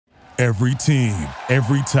Every team,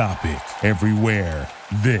 every topic, everywhere.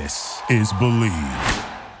 This is Believe.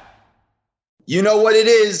 You know what it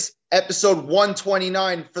is. Episode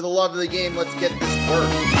 129. For the love of the game, let's get this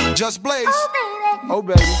work. Just Blaze. Oh,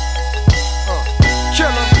 baby.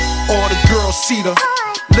 Killer. All the girls see the.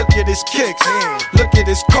 Look at his kicks. Look at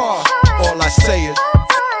his car. All I say is,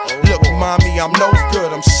 look, mommy, I'm no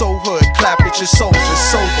good. I'm so hood. Clap at your soldier,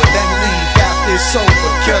 sober. Then leave after it's over.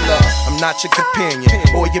 Killer. I'm not your companion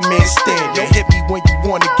or your man standing. Hit me when you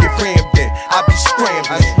wanna get rammed in. I be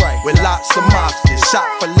scrambling with lots of mobsters. Shot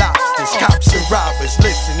for lobsters, cops and robbers.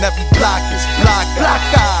 Listen, every block is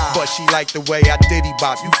blocker. But she like the way I diddy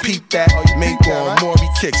bop. You peep that? Mink on Maury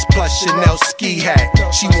kicks plus Chanel ski hat.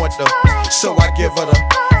 She want the, so I give her the.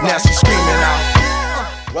 Now she screaming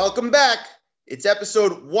out. Welcome back. It's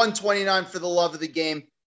episode 129 for the love of the game.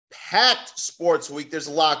 Packed sports week. There's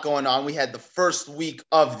a lot going on. We had the first week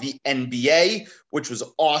of the NBA, which was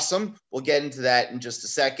awesome. We'll get into that in just a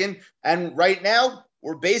second. And right now,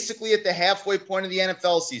 we're basically at the halfway point of the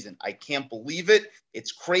NFL season. I can't believe it.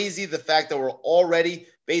 It's crazy, the fact that we're already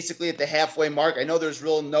basically at the halfway mark. I know there's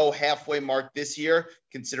really no halfway mark this year,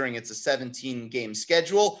 considering it's a 17-game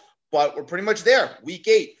schedule, but we're pretty much there. Week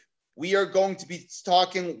 8. We are going to be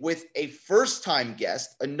talking with a first-time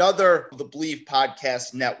guest, another of the Believe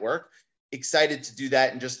Podcast Network. Excited to do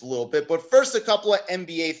that in just a little bit. But first, a couple of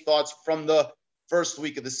NBA thoughts from the first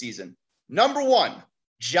week of the season. Number one,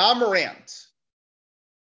 Ja Morant.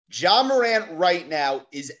 Ja Morant right now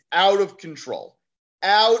is out of control.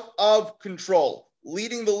 Out of control.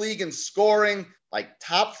 Leading the league in scoring, like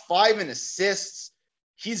top 5 in assists.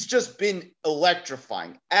 He's just been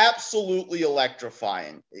electrifying, absolutely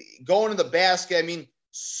electrifying. Going to the basket, I mean,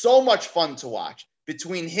 so much fun to watch.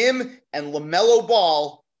 Between him and LaMelo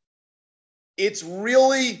Ball, it's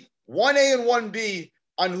really 1A and 1B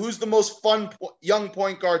on who's the most fun young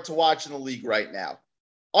point guard to watch in the league right now.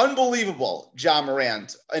 Unbelievable, Ja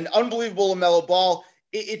Morant, an unbelievable LaMelo Ball.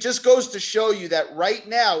 It just goes to show you that right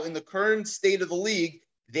now in the current state of the league,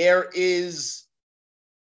 there is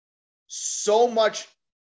so much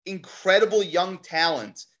incredible young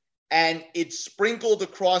talent, and it's sprinkled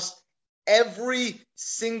across every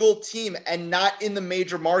single team and not in the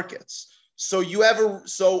major markets. So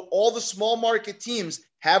all the small market teams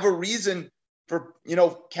have a reason for,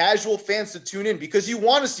 casual fans to tune in because you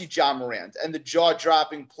want to see Ja Morant and the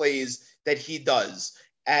jaw-dropping plays that he does.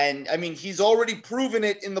 And I mean, he's already proven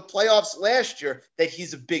it in the playoffs last year that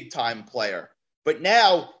he's a big-time player. But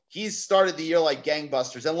now he's started the year like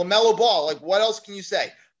gangbusters. And LaMelo Ball, like, what else can you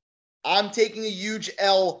say? I'm taking a huge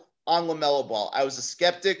L on LaMelo Ball. I was a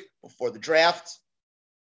skeptic before the draft.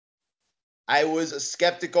 I was a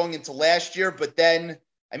skeptic going into last year, but then,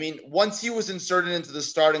 I mean, once he was inserted into the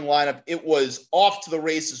starting lineup, it was off to the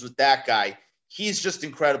races with that guy. He's just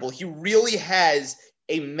incredible. He really has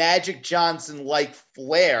a Magic Johnson-like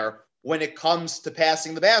flair when it comes to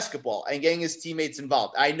passing the basketball and getting his teammates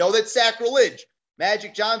involved. I know that's sacrilege.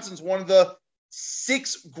 Magic Johnson's one of the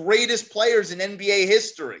 6 greatest players in NBA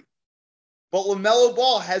history. But LaMelo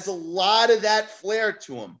Ball has a lot of that flair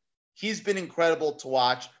to him. He's been incredible to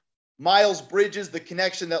watch. Miles Bridges, the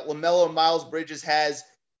connection that LaMelo and Miles Bridges has,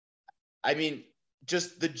 I mean,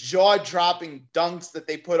 just the jaw-dropping dunks that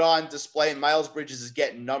they put on display, and Miles Bridges is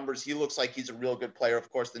getting numbers. He looks like he's a real good player.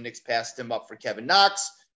 Of course, the Knicks passed him up for Kevin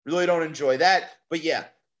Knox. Really don't enjoy that. But yeah,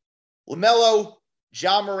 LaMelo,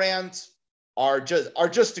 Ja Morant are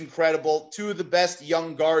just incredible. 2 of the best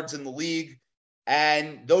young guards in the league.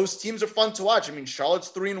 And those teams are fun to watch. I mean,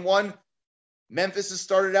 Charlotte's 3-1. Memphis has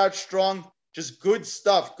started out strong. Just good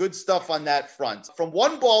stuff on that front. From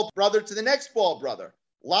one ball brother to the next ball brother.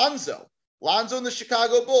 Lonzo and the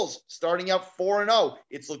Chicago Bulls starting out 4-0.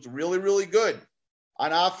 It's looked really, really good.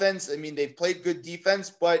 On offense, I mean, they've played good defense,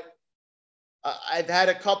 but I've had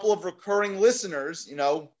a couple of recurring listeners,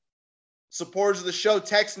 supporters of the show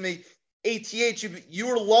text me, ATH, you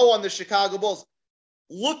were low on the Chicago Bulls.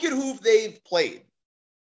 Look at who they've played.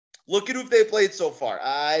 Look at who they've played so far.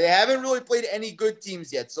 They haven't really played any good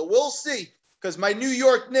teams yet. So we'll see, because my New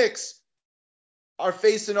York Knicks are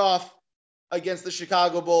facing off against the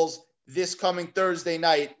Chicago Bulls this coming Thursday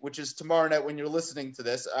night, which is tomorrow night when you're listening to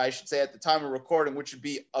this. I should say at the time of recording, which would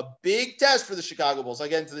be a big test for the Chicago Bulls. I'll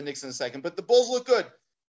get into the Knicks in a second. But the Bulls look good.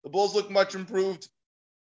 The Bulls look much improved.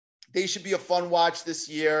 They should be a fun watch this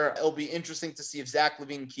year. It'll be interesting to see if Zach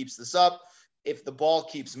LaVine keeps this up, if the ball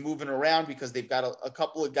keeps moving around, because they've got a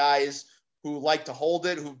couple of guys who like to hold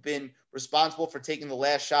it, who've been responsible for taking the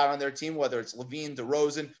last shot on their team, whether it's LaVine,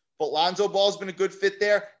 DeRozan. But Lonzo Ball's been a good fit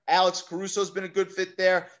there. Alex Caruso's been a good fit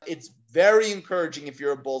there. It's very encouraging if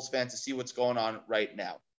you're a Bulls fan to see what's going on right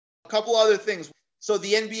now. A couple other things. So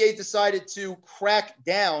the NBA decided to crack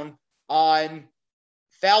down on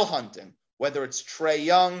foul hunting, whether it's Trae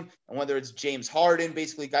Young and whether it's James Harden,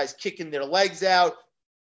 basically guys kicking their legs out,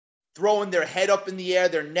 throwing their head up in the air,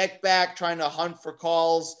 their neck back, trying to hunt for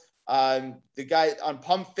calls. The guy on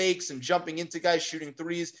pump fakes and jumping into guys shooting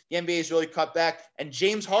threes. The NBA has really cut back. And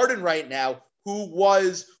James Harden right now, who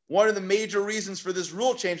was one of the major reasons for this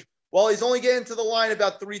rule change, well, he's only getting to the line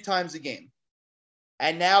about 3 times a game.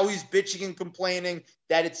 And now he's bitching and complaining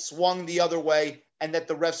that it swung the other way and that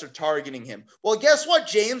the refs are targeting him. Well, guess what,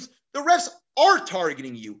 James? The refs are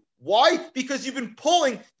targeting you. Why? Because you've been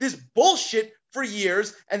pulling this bullshit for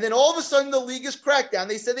years, and then all of a sudden the league has cracked down.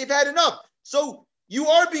 They said they've had enough. So you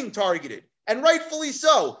are being targeted, and rightfully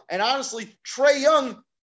so. And honestly, Trae Young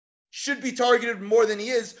should be targeted more than he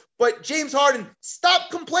is. But James Harden, stop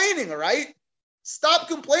complaining, all right? Stop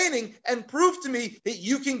complaining and prove to me that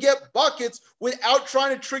you can get buckets without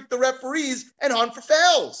trying to trick the referees and hunt for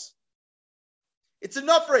fouls. It's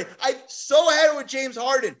enough for it. I'm so had it with James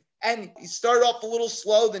Harden. And he started off a little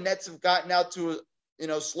slow. The Nets have gotten out to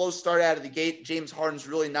a slow start out of the gate. James Harden's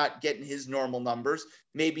really not getting his normal numbers.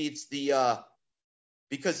 Maybe it's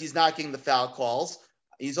because he's not getting the foul calls.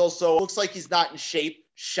 He's also looks like he's not in shape.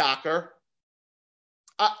 Shocker.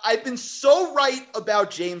 I've been so right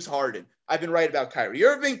about James Harden. I've been right about Kyrie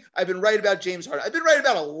Irving. I've been right about James Harden. I've been right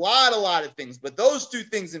about a lot of things, but those 2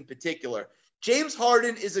 things in particular. James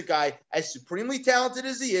Harden is a guy as supremely talented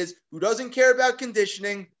as he is, who doesn't care about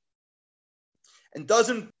conditioning and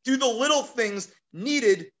doesn't do the little things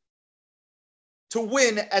needed to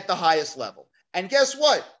win at the highest level. And guess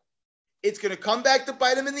what? It's going to come back to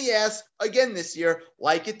bite him in the ass again this year,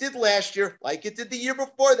 like it did last year, like it did the year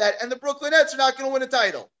before that, and the Brooklyn Nets are not going to win a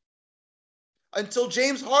title until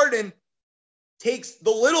James Harden takes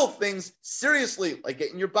the little things seriously, like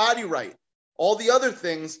getting your body right. All the other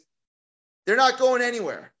things, they're not going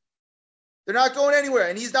anywhere. They're not going anywhere,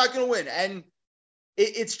 and he's not going to win. And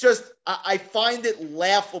it's just, I find it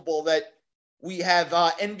laughable that we have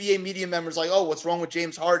NBA media members like, oh, what's wrong with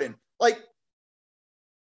James Harden? Like,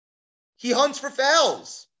 he hunts for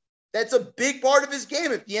fouls. That's a big part of his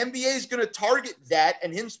game. If the NBA is going to target that,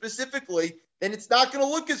 and him specifically, then it's not going to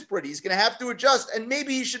look as pretty. He's going to have to adjust, and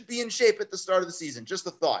maybe he should be in shape at the start of the season. Just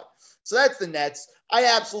a thought. So that's the Nets. I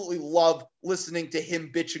absolutely love listening to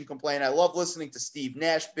him bitch and complain. I love listening to Steve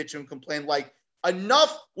Nash bitch and complain. Like,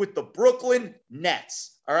 enough with the Brooklyn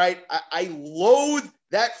Nets, all right? I loathe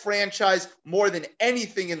that franchise more than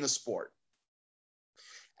anything in the sport.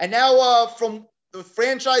 And now from the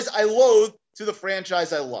franchise I loathe to the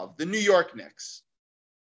franchise I love, the New York Knicks.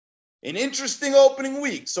 An interesting opening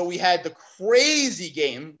week. So we had the crazy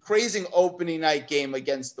opening night game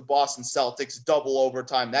against the Boston Celtics, double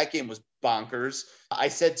overtime. That game was bonkers. I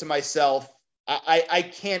said to myself, I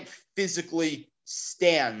can't physically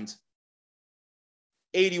stand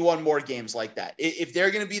 81 more games like that. If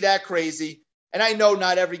they're going to be that crazy, and I know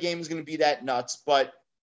not every game is going to be that nuts, but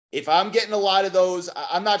if I'm getting a lot of those,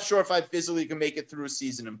 I'm not sure if I physically can make it through a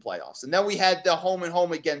season in playoffs. And then we had the home and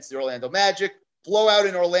home against the Orlando Magic, blowout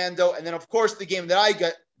in Orlando. And then, of course, the game that I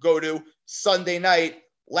go to Sunday night,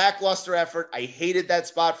 lackluster effort. I hated that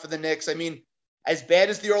spot for the Knicks. I mean, as bad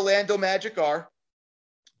as the Orlando Magic are,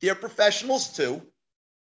 they're professionals too.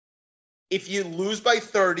 If you lose by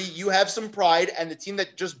 30, you have some pride, and the team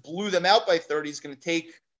that just blew them out by 30 is going to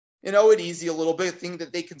take it easy a little bit, think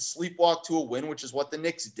that they can sleepwalk to a win, which is what the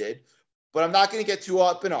Knicks did. But I'm not going to get too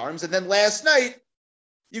up in arms. And then last night,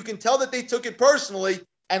 you can tell that they took it personally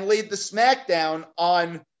and laid the smackdown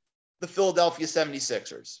on the Philadelphia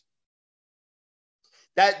 76ers.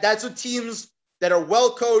 That's what teams that are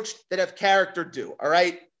well coached, that have character do, all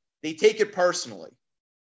right? They take it personally.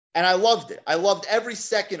 And I loved it. I loved every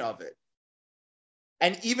second of it.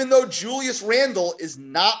 And even though Julius Randle is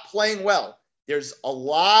not playing well, there's a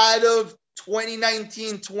lot of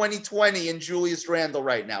 2019, 2020 in Julius Randle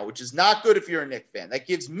right now, which is not good if you're a Knicks fan. That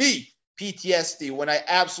gives me PTSD when I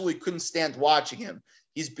absolutely couldn't stand watching him.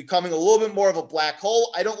 He's becoming a little bit more of a black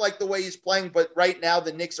hole. I don't like the way he's playing, but right now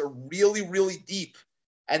the Knicks are really, really deep,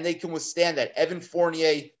 and they can withstand that. Evan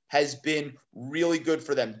Fournier has been really good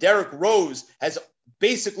for them. Derrick Rose has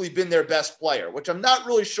basically been their best player, which I'm not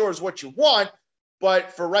really sure is what you want.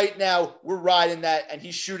 But for right now, we're riding that, and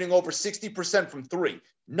he's shooting over 60% from 3.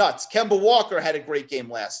 Nuts. Kemba Walker had a great game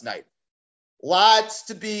last night. Lots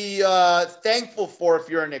to be thankful for if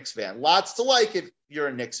you're a Knicks fan. Lots to like if you're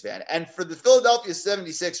a Knicks fan. And for the Philadelphia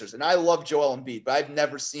 76ers, and I love Joel Embiid, but I've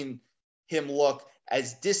never seen him look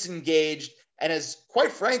as disengaged and as,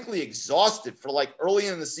 quite frankly, exhausted for like early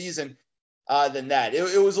in the season than that.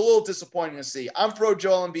 It was a little disappointing to see. I'm pro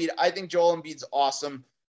Joel Embiid. I think Joel Embiid's awesome.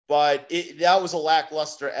 but that was a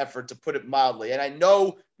lackluster effort, to put it mildly. And I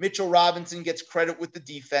know Mitchell Robinson gets credit with the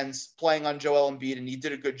defense playing on Joel Embiid, and he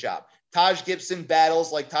did a good job. Taj Gibson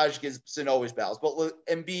battles like Taj Gibson always battles, but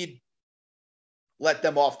Embiid let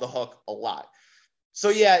them off the hook a lot. So,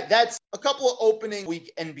 yeah, that's a couple of opening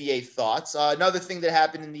week NBA thoughts. Another thing that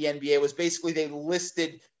happened in the NBA was basically they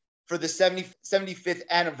listed for the 75th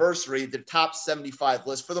anniversary, the top 75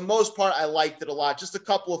 list. For the most part, I liked it a lot. Just a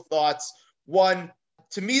couple of thoughts. One,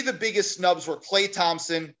 to me, the biggest snubs were Klay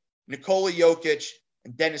Thompson, Nikola Jokic,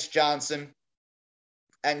 and Dennis Johnson.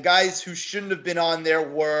 And guys who shouldn't have been on there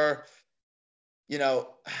were,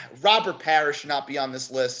 Robert Parrish should not be on this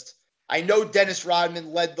list. I know Dennis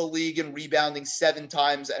Rodman led the league in rebounding 7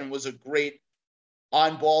 times and was a great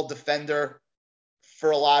on-ball defender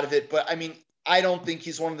for a lot of it. But, I don't think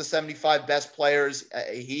he's one of the 75 best players.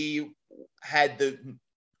 He had the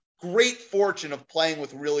great fortune of playing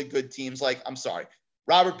with really good teams.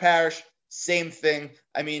 Robert Parrish, same thing.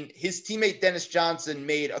 His teammate Dennis Johnson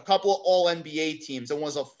made a couple of All-NBA teams and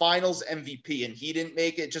was a Finals MVP, and he didn't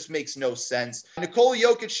make it. It just makes no sense. Nikola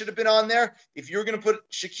Jokic should have been on there. If you're going to put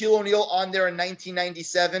Shaquille O'Neal on there in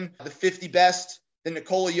 1997, the 50 best, then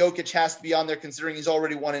Nikola Jokic has to be on there, considering he's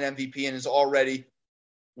already won an MVP and is already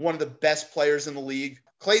one of the best players in the league.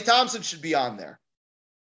 Klay Thompson should be on there.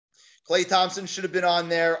 Klay Thompson should have been on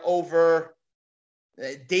there over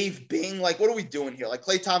Dave Bing. What are we doing here?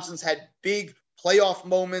 Klay Thompson's had big playoff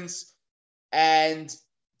moments, and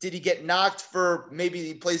did he get knocked for maybe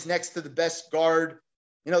he plays next to the best guard,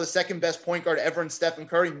 the second best point guard ever in Stephen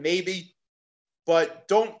Curry? Maybe. But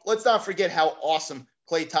let's not forget how awesome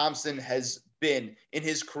Klay Thompson has been in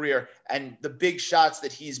his career and the big shots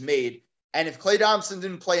that he's made. And if Klay Thompson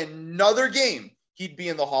didn't play another game, he'd be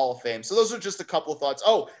in the Hall of Fame. So those are just a couple of thoughts.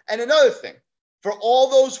 Oh, and another thing, for all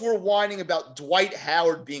those who are whining about Dwight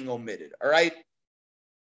Howard being omitted, all right?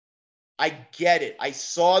 I get it. I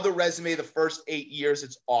saw the resume the first 8 years.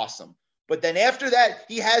 It's awesome. But then after that,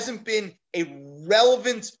 he hasn't been a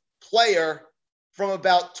relevant player from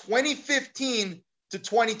about 2015 to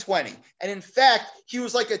 2020. And in fact, he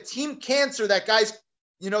was like a team cancer that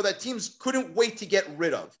that teams couldn't wait to get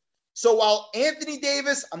rid of. So while Anthony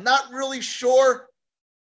Davis, I'm not really sure,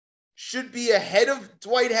 should be ahead of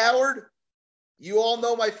Dwight Howard, you all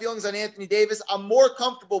know my feelings on Anthony Davis. I'm more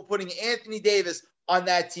comfortable putting Anthony Davis on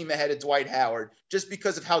that team ahead of Dwight Howard just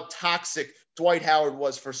because of how toxic Dwight Howard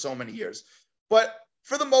was for so many years. But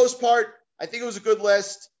for the most part, I think it was a good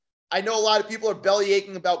list. I know a lot of people are belly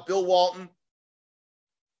aching about Bill Walton.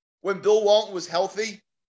 When Bill Walton was healthy,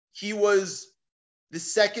 he was the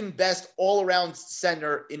second best all-around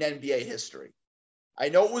center in NBA history. I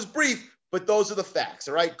know it was brief, but those are the facts,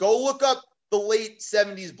 all right? Go look up the late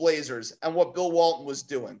 70s Blazers and what Bill Walton was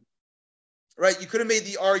doing, right? You could have made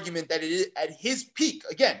the argument that at his peak,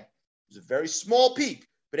 again, it was a very small peak,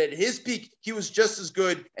 but at his peak, he was just as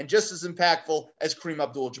good and just as impactful as Kareem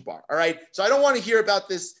Abdul-Jabbar, all right? So I don't want to hear about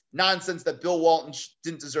this nonsense that Bill Walton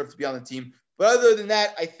didn't deserve to be on the team. But other than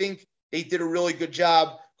that, I think they did a really good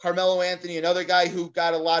job. Carmelo Anthony, another guy who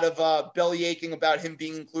got a lot of belly aching about him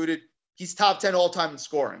being included. He's top 10 all-time in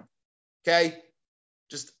scoring, okay?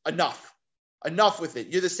 Just enough. Enough with it.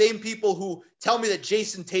 You're the same people who tell me that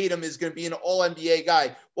Jason Tatum is going to be an all-NBA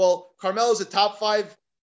guy. Well, Carmelo's a top 5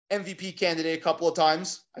 MVP candidate a couple of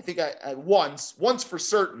times. I think once for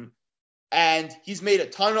certain. And he's made a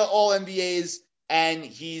ton of all-NBAs, and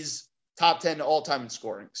he's top 10 all-time in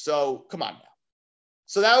scoring. So come on now.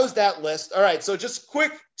 So that was that list. All right, so just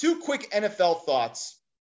two quick NFL thoughts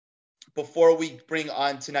before we bring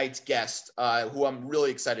on tonight's guest, who I'm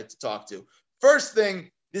really excited to talk to. First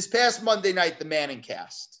thing, this past Monday night, the Manning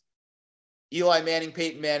cast. Eli Manning,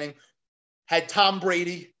 Peyton Manning, had Tom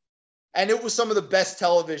Brady, and it was some of the best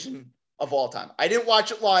television of all time. I didn't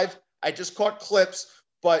watch it live. I just caught clips,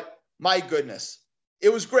 but my goodness,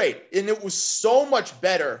 it was great. And it was so much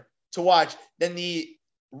better to watch than the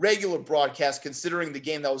regular broadcast, considering the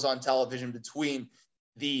game that was on television between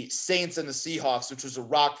the Saints and the Seahawks, which was a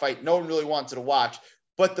rock fight no one really wanted to watch.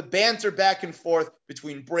 But the banter back and forth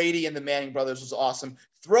between Brady and the Manning brothers was awesome.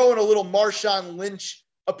 Throw in a little Marshawn Lynch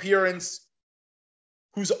appearance,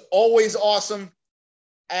 who's always awesome.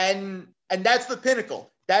 And that's the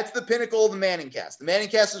pinnacle. That's the pinnacle of the Manning cast. The Manning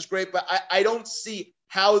cast is great, but I don't see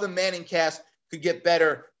how the Manning cast could get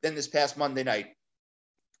better than this past Monday night.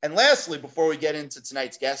 And lastly, before we get into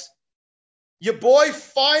tonight's guest, your boy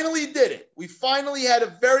finally did it. We finally had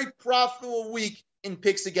a very profitable week in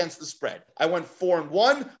picks against the spread. I went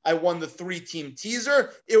 4-1. I won the 3-team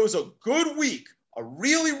teaser. It was a good week, a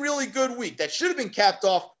really, really good week. That should have been capped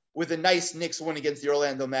off with a nice Knicks win against the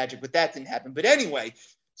Orlando Magic, but that didn't happen. But anyway,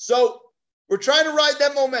 so we're trying to ride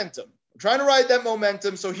that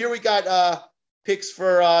momentum. So here we got picks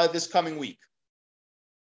for this coming week.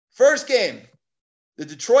 First game, the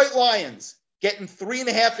Detroit Lions getting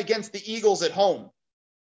 3.5 against the Eagles at home.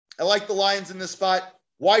 I like the Lions in this spot.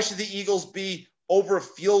 Why should the Eagles be over a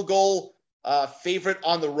field goal favorite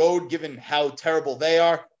on the road, given how terrible they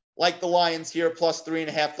are? Like the Lions here, plus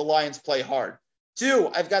 3.5. The Lions play hard. 2,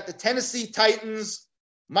 I've got the Tennessee Titans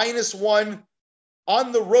 -1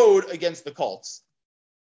 on the road against the Colts.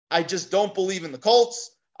 I just don't believe in the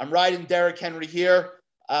Colts. I'm riding Derrick Henry here.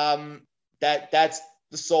 That's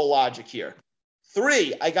the sole logic here.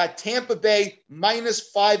 3, I got Tampa Bay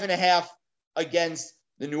 -5.5 against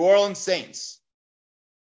the New Orleans Saints.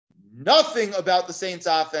 Nothing about the Saints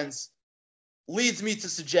offense leads me to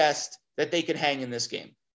suggest that they can hang in this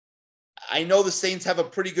game. I know the Saints have a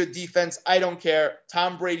pretty good defense. I don't care.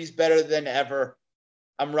 Tom Brady's better than ever.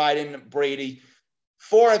 I'm riding Brady.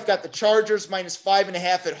 4, I've got the Chargers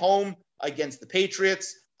 -5.5 at home against the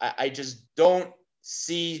Patriots. I just don't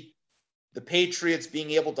see the Patriots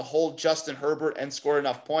being able to hold Justin Herbert and score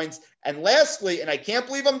enough points. And lastly, and I can't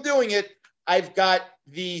believe I'm doing it, I've got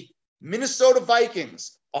the Minnesota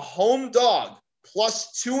Vikings, a home dog,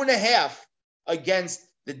 +2.5 against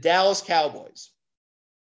the Dallas Cowboys.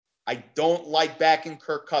 I don't like backing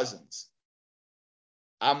Kirk Cousins.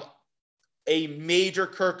 I'm a major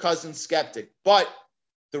Kirk Cousins skeptic, but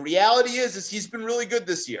the reality is he's been really good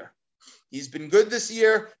this year.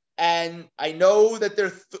 And I know that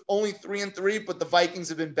they're only 3-3, but the Vikings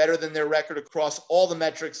have been better than their record across all the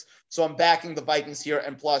metrics. So I'm backing the Vikings here.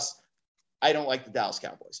 And plus, I don't like the Dallas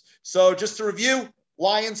Cowboys. So just to review,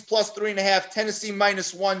 Lions +3.5, Tennessee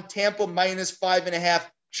 -1, Tampa -5.5,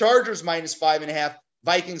 Chargers -5.5,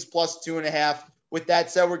 Vikings +2.5. With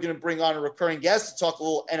that said, we're going to bring on a recurring guest to talk a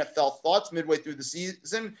little NFL thoughts midway through the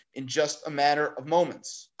season in just a matter of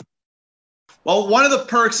moments. Well, one of the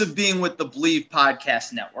perks of being with the Believe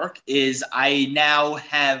Podcast Network is I now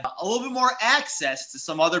have a little bit more access to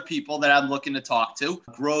some other people that I'm looking to talk to,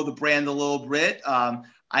 grow the brand a little bit.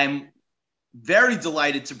 I'm very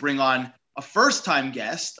delighted to bring on a first-time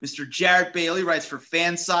guest. Mr. Jarrett Bailey writes for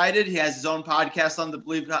Fansided. He has his own podcast on the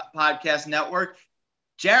Believe Podcast Network.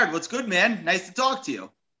 Jared, what's good, man? Nice to talk to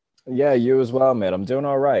you. Yeah, you as well, man. I'm doing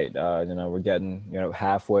all right. We're getting,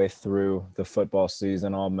 halfway through the football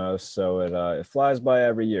season almost, so it flies by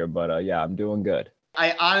every year. But yeah, I'm doing good.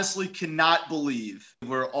 I honestly cannot believe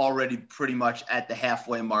we're already pretty much at the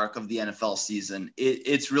halfway mark of the NFL season.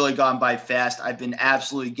 It's really gone by fast. I've been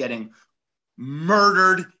absolutely getting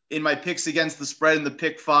murdered in my picks against the spread in the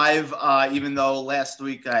pick 5, even though last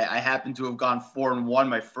week I happened to have gone 4-1,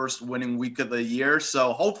 my first winning week of the year.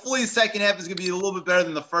 So hopefully the second half is going to be a little bit better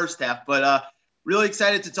than the first half, but really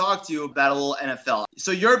excited to talk to you about a little NFL.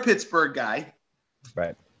 So you're a Pittsburgh guy.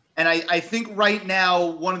 Right. And I think right now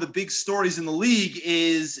one of the big stories in the league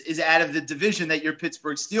is out of the division that your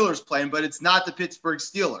Pittsburgh Steelers playing, but it's not the Pittsburgh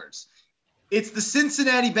Steelers. It's the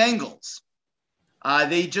Cincinnati Bengals.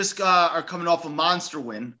 They just are coming off a monster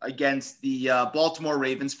win against the Baltimore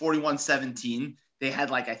Ravens, 41-17. They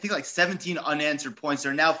had I think 17 unanswered points.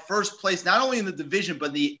 They're now first place, not only in the division,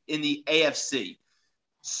 but in the AFC.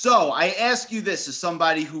 So I ask you this as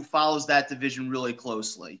somebody who follows that division really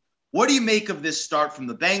closely. What do you make of this start from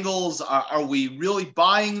the Bengals? Are we really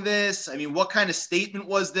buying this? I mean, what kind of statement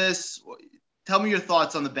was this? Tell me your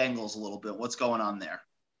thoughts on the Bengals a little bit. What's going on there?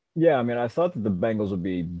 Yeah, I mean, I thought that the Bengals would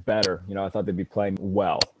be better. I thought they'd be playing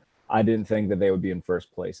well. I didn't think that they would be in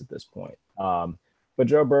first place at this point. But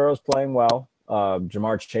Joe Burrow's playing well.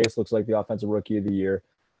 Jamar Chase looks like the offensive rookie of the year.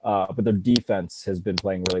 But their defense has been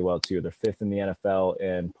playing really well, too. They're 5th in the NFL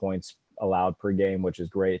in points allowed per game, which is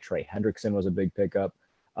great. Trey Hendrickson was a big pickup.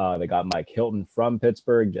 They got Mike Hilton from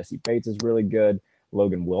Pittsburgh. Jesse Bates is really good.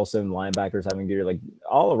 Logan Wilson, linebackers having good year.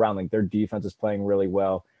 All around, their defense is playing really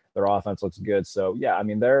well. Their offense looks good. So, yeah, I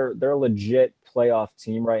mean, they're a legit playoff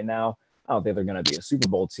team right now. I don't think they're going to be a Super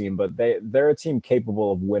Bowl team, but they're a team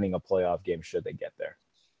capable of winning a playoff game should they get there.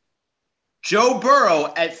 Joe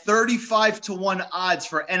Burrow at 35-1 odds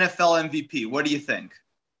for NFL MVP. What do you think?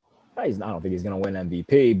 I don't think he's going to win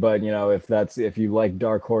MVP, but if you like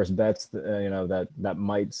dark horse bets, that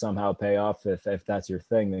might somehow pay off. If that's your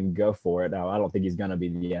thing, then go for it. Now, I don't think he's going to be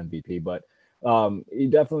the MVP, but he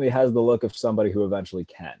definitely has the look of somebody who eventually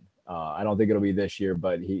can. I don't think it'll be this year,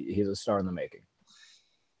 but he's a star in the making.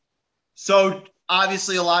 So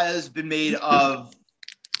obviously a lot has been made of,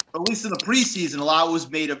 at least in the preseason, a lot was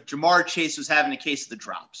made of Jamar Chase was having a case of the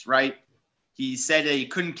drops, right? He said that he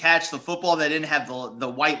couldn't catch the football that didn't have the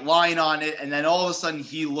white line on it. And then all of a sudden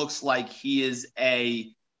he looks like he is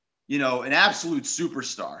an absolute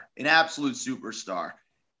superstar,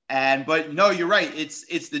 But no, you're right.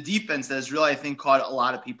 It's the defense that has really, I think, caught a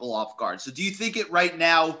lot of people off guard. So do you think it right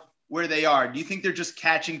now where they are, do you think they're just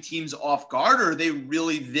catching teams off guard, or are they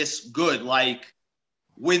really this good? Like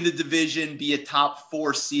win the division, be a top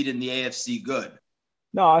 4 seed in the AFC good?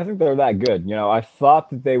 No, I think they're that good. I thought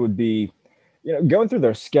that they would be, going through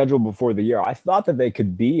their schedule before the year, I thought that they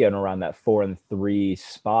could be in around that 4-3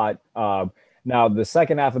 spot. Now the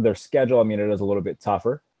second half of their schedule, it is a little bit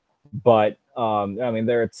tougher, but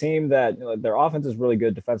they're a team that their offense is really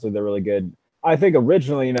good. Defensively, they're really good. I think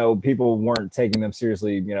originally, people weren't taking them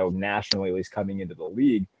seriously, nationally, at least coming into the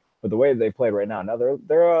league. But the way they played right now,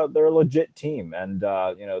 they're a legit team, and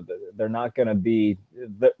they're not going to be.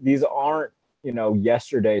 These aren't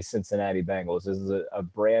yesterday's Cincinnati Bengals. This is a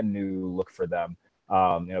brand new look for them.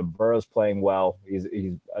 Burrow's playing well. He's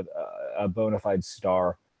a bona fide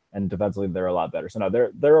star, and defensively they're a lot better. So no,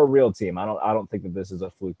 they're a real team. I don't think that this is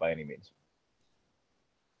a fluke by any means.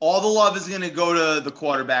 All the love is going to go to the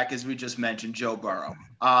quarterback, as we just mentioned, Joe Burrow.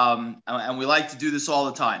 And we like to do this all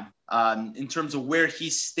the time in terms of where he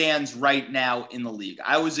stands right now in the league.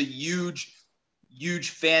 I was a huge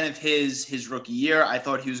fan of his rookie year. I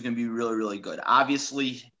thought he was going to be really, really good.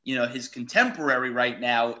 Obviously, his contemporary right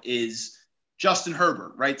now is Justin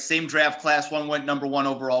Herbert, right? Same draft class. One went number 1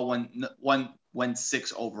 overall, one went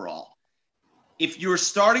 6 overall. If you were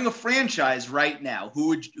starting a franchise right now, who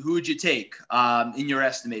would you take in your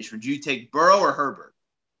estimation? Would you take Burrow or Herbert?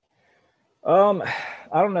 I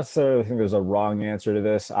don't necessarily think there's a wrong answer to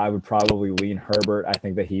this. I would probably lean Herbert. I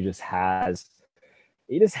think that he just has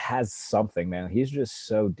something, man. He's just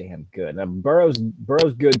so damn good. Now, Burrow's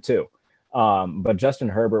good too. But Justin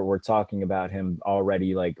Herbert, we're talking about him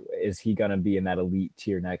already. Like, is he going to be in that elite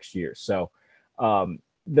tier next year? So,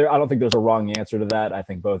 I don't think there's a wrong answer to that. I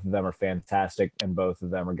think both of them are fantastic, and both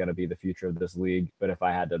of them are going to be the future of this league. But if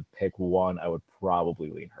I had to pick one, I would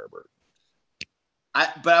probably lean Herbert.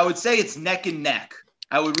 But I would say it's neck and neck.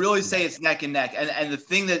 I would really say it's neck and neck. And the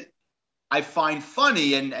thing that I find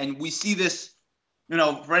funny, and we see this,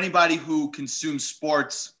 for anybody who consumes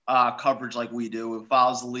sports coverage like we do, who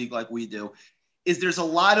follows the league like we do, is there's a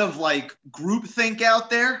lot of like groupthink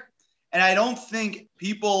out there. And I don't think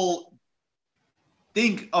people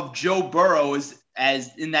think of Joe Burrow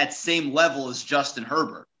as in that same level as Justin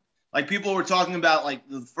Herbert. Like people were talking about like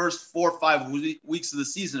the first 4 or 5 weeks of the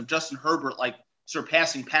season of Justin Herbert, like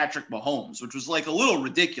surpassing Patrick Mahomes, which was like a little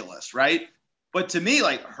ridiculous, right? But to me,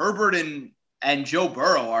 like Herbert and Joe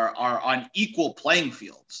Burrow are on equal playing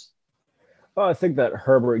fields. Well, I think that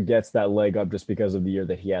Herbert gets that leg up just because of the year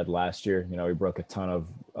that he had last year. He broke a ton of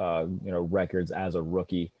records as a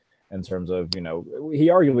rookie. In terms of, he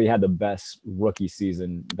arguably had the best rookie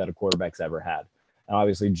season that a quarterback's ever had. And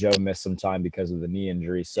obviously Joe missed some time because of the knee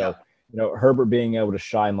injury. So, Herbert being able to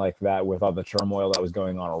shine like that with all the turmoil that was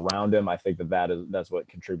going on around him, I think that's what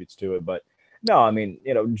contributes to it. But no,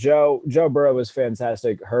 Joe Burrow is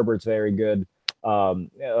fantastic. Herbert's very good.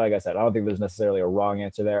 Like I said, I don't think there's necessarily a wrong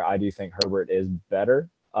answer there. I do think Herbert is better.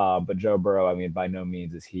 But Joe Burrow, by no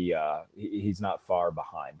means is he's not far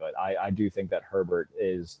behind. But I do think that Herbert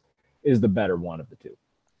is the better one of the two.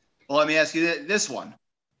 Well, let me ask you this one.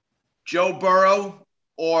 Joe Burrow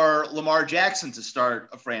or Lamar Jackson to start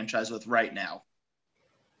a franchise with right now?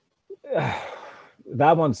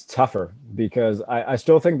 That one's tougher because I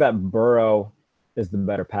still think that Burrow is the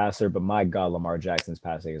better passer, but my God, Lamar Jackson's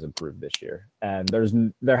passing has improved this year. And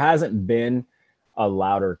there hasn't been a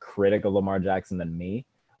louder critic of Lamar Jackson than me.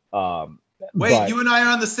 Wait, you and I are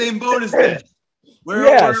on the same boat as this.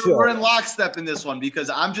 We're in lockstep in this one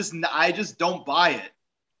because I just don't buy it.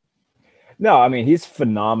 No, he's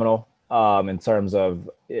phenomenal in terms of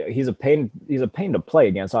he's a pain to play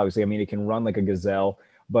against. Obviously, he can run like a gazelle,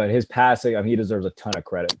 but his passing, he deserves a ton of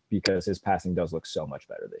credit because his passing does look so much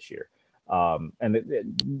better this year.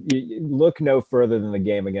 You look no further than the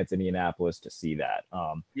game against Indianapolis to see that.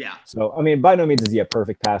 So, by no means is he a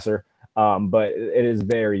perfect passer, but it is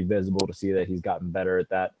very visible to see that he's gotten better at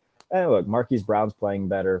that. And look, Marquise Brown's playing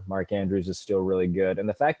better. Mark Andrews is still really good. And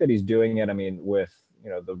the fact that he's doing it, with,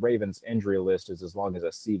 the Ravens injury list is as long as a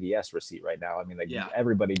CVS receipt right now.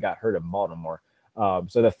 Everybody got hurt in Baltimore.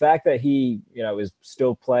 So the fact that he, is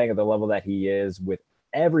still playing at the level that he is with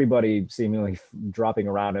everybody seemingly dropping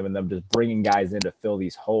around him and them just bringing guys in to fill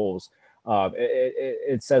these holes,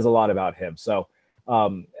 it says a lot about him. So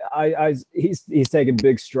he's taken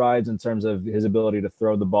big strides in terms of his ability to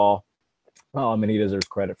throw the ball. And he deserves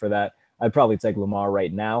credit for that. I'd probably take Lamar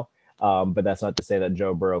right now, but that's not to say that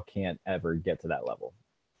Joe Burrow can't ever get to that level.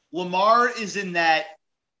 Lamar is in that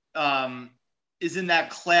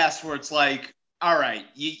class where it's like, all right,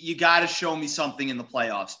 you got to show me something in the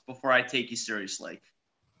playoffs before I take you seriously.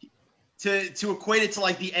 to equate it to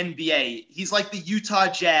like the NBA, he's like the Utah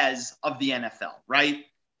Jazz of the NFL, right?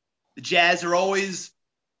 The Jazz are always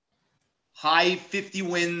high 50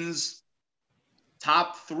 wins,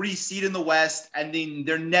 top 3 seed in the West, and then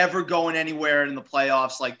they're never going anywhere in the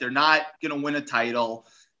playoffs. Like, they're not going to win a title.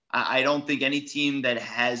 I don't think any team that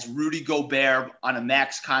has Rudy Gobert on a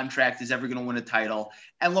max contract is ever going to win a title.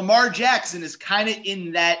 And Lamar Jackson is kind of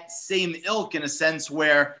in that same ilk in a sense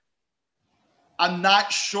where I'm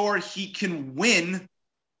not sure he can win,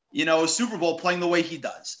 a Super Bowl playing the way he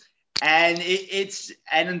does. And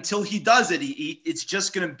and until he does it, it's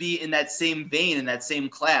just going to be in that same vein, in that same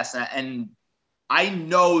class. And I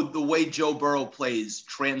know the way Joe Burrow plays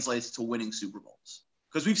translates to winning Super Bowls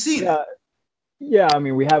because we've seen it. Yeah, I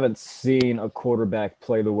mean, we haven't seen a quarterback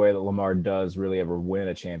play the way that Lamar does really ever win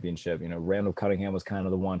a championship. Randall Cunningham was kind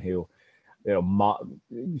of the one who,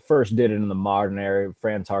 first did it in the modern era.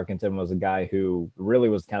 Fran Tarkenton was a guy who really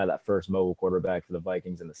was kind of that first mobile quarterback for the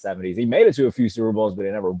Vikings in the 70s. He made it to a few Super Bowls, but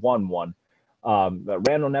he never won one. But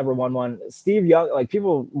Randall never won one. Steve Young, like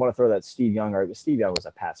people want to throw that Steve Young argument. Steve Young was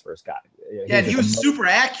a pass first guy. He was super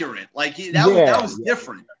accurate. Like that was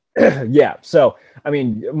different. Yeah. So, I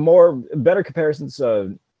mean, better comparisons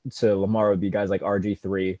to Lamar would be guys like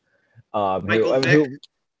RG3,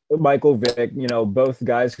 Michael Vick, both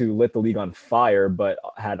guys who lit the league on fire, but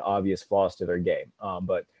had obvious flaws to their game.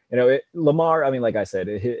 But Lamar, I mean, like I said,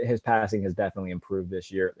 his passing has definitely improved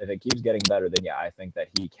this year. If it keeps getting better, then I think that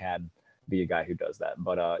he can be a guy who does that.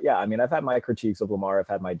 But I mean, I've had my critiques of Lamar. I've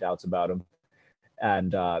had my doubts about him.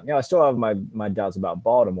 And, I still have my doubts about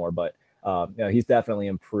Baltimore, but he's definitely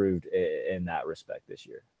improved in that respect this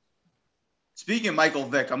year. Speaking of Michael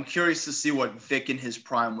Vick, I'm curious to see what Vick in his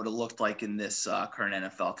prime would have looked like in this current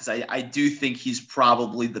NFL, because I do think he's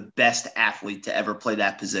probably the best athlete to ever play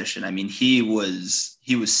that position. I mean, he was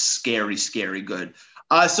scary, scary good.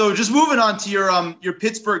 So just moving on to your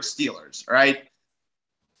Pittsburgh Steelers, all right?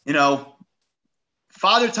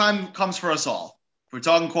 Father time comes for us all. If we're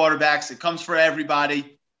talking quarterbacks, it comes for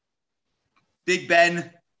everybody. Big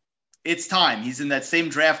Ben. It's time. He's in that same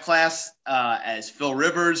draft class as Phil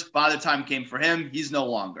Rivers. Father time came for him. He's no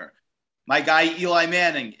longer. My guy, Eli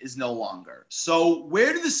Manning, is no longer. So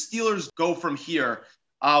where do the Steelers go from here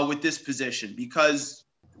with this position? Because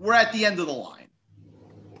we're at the end of the line.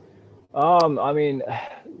 I mean,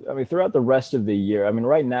 throughout the rest of the year, I mean,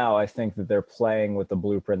 right now, I think that they're playing with the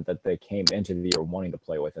blueprint that they came into the year wanting to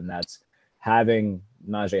play with, and that's having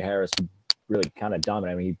Najee Harris really kind of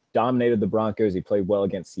dominate. I mean, he dominated the Broncos. He played well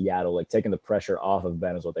against Seattle. Like, taking the pressure off of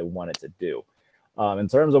Ben is what they wanted to do. In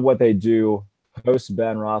terms of what they do post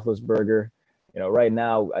Ben Roethlisberger, right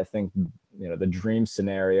now, I think, the dream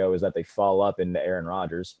scenario is that they fall up into Aaron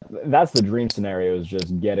Rodgers. That's the dream scenario, is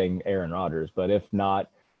just getting Aaron Rodgers. But if not,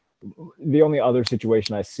 the only other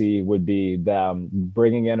situation I see would be them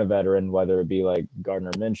bringing in a veteran, whether it be like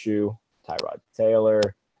Gardner Minshew, Tyrod Taylor,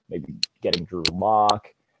 maybe getting Drew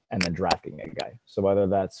Lock, and then drafting a guy. So whether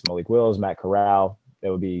that's Malik Willis, Matt Corral, it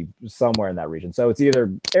would be somewhere in that region. So it's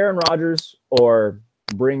either Aaron Rodgers or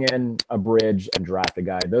bring in a bridge and draft a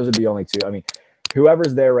guy. Those are the only two. I mean,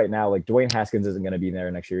 whoever's there right now, like Dwayne Haskins isn't going to be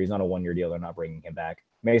there next year. He's on a 1-year deal. They're not bringing him back.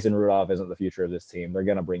 Mason Rudolph isn't the future of this team. They're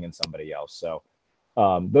going to bring in somebody else. So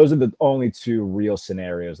those are the only two real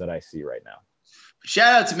scenarios that I see right now.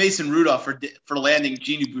 Shout out to Mason Rudolph for landing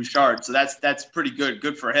Genie Bouchard. So that's pretty good.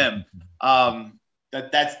 Good for him.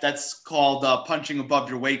 That's called punching above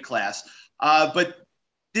your weight class. But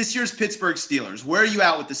this year's Pittsburgh Steelers, where are you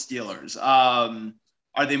at with the Steelers?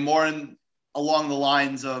 Are they more along the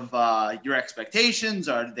lines of your expectations?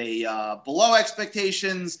 Are they below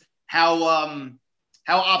expectations? How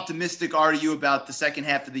optimistic are you about the second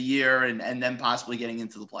half of the year and then possibly getting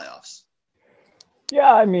into the playoffs?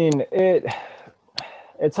 Yeah, I mean,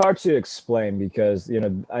 it's hard to explain because,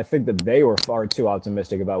 I think that they were far too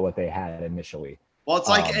optimistic about what they had initially. Well, it's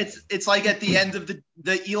like it's like at the end of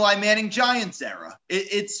the Eli Manning Giants era.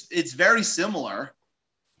 It's very similar.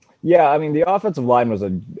 Yeah, I mean, the offensive line was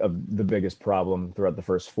the biggest problem throughout the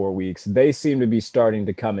first 4 weeks. They seem to be starting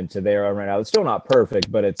to come into their own right now. It's still not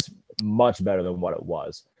perfect, but it's much better than what it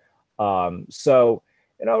was. So,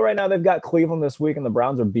 right now they've got Cleveland this week, and the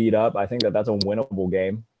Browns are beat up. I think that's a winnable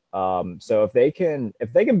game. So if they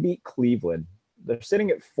can beat Cleveland, they're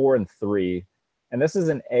sitting at 4-3. And this is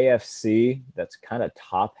an AFC that's kind of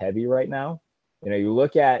top heavy right now. You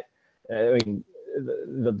look at, the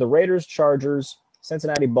Raiders, Chargers,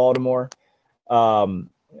 Cincinnati, Baltimore,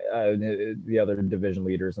 the other division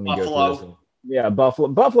leaders. Let me Buffalo. go through this. Yeah,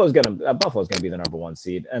 Buffalo's gonna be the number 1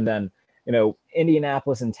 seed, and then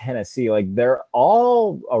Indianapolis and Tennessee, like they're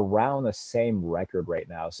all around the same record right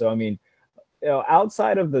now. So I mean,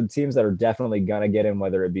 outside of the teams that are definitely gonna get in,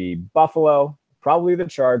 whether it be Buffalo, probably the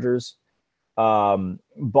Chargers,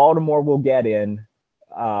 Baltimore will get in,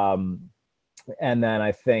 and then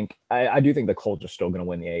I think I do think the Colts are still gonna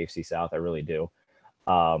win the AFC South. I really do.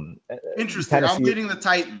 Interesting. Tennessee, I'm leading the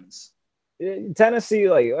Titans. Tennessee,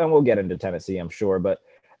 and we'll get into Tennessee, I'm sure, but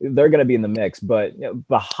they're going to be in the mix. But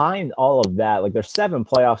behind all of that, there's 7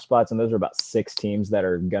 playoff spots, and those are about 6 teams that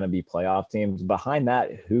are going to be playoff teams. Behind that,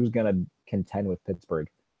 who's going to contend with Pittsburgh?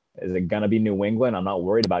 Is it going to be New England? I'm not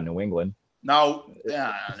worried about New England. No, they're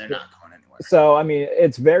not going anywhere. So, I mean,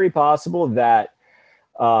 it's very possible that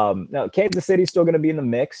now Kansas City's still going to be in the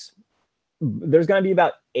mix. There's going to be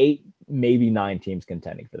about 8, maybe 9 teams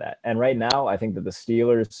contending for that. And right now, I think that the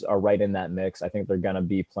Steelers are right in that mix. I think they're going to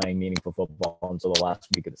be playing meaningful football until the last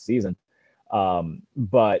week of the season.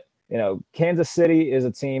 But, Kansas City is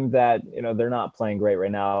a team that, they're not playing great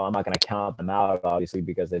right now. I'm not going to count them out, obviously,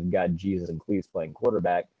 because they've got Jesus and Cleats playing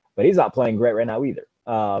quarterback, but he's not playing great right now either.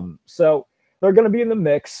 So they're going to be in the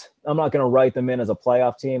mix. I'm not going to write them in as a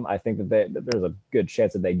playoff team. I think that there's a good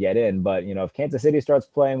chance that they get in. But, if Kansas City starts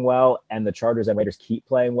playing well and the Chargers and Raiders keep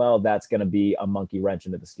playing well, that's going to be a monkey wrench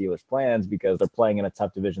into the Steelers' plans because they're playing in a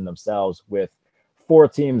tough division themselves with 4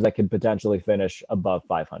 teams that could potentially finish above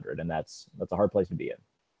 500. And that's a hard place to be in.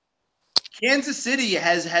 Kansas City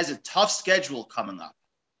has a tough schedule coming up.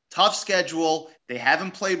 Tough schedule. They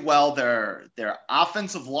haven't played well. Their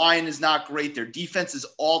offensive line is not great. Their defense is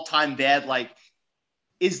all-time bad.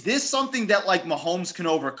 Is this something that Mahomes can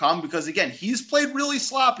overcome? Because again, he's played really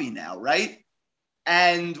sloppy now, right?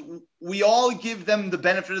 And we all give them the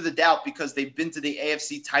benefit of the doubt because they've been to the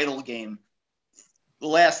AFC title game the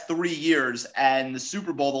last 3 years and the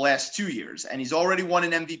Super Bowl the last 2 years. And he's already won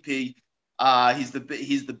an MVP. He's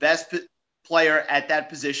the best player at that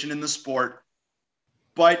position in the sport.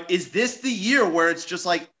 But is this the year where it's just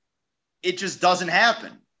it just doesn't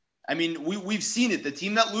happen? I mean, we've seen it. The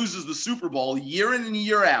team that loses the Super Bowl year in and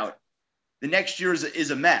year out, the next year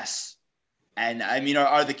is a mess. And I mean,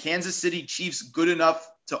 are the Kansas City Chiefs good enough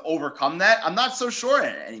to overcome that? I'm not so sure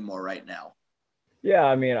anymore right now. Yeah,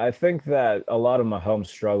 I mean, I think that a lot of Mahomes'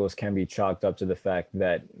 struggles can be chalked up to the fact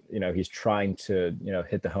that, he's trying to,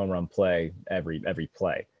 hit the home run play every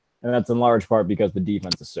play. And that's in large part because the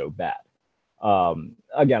defense is so bad.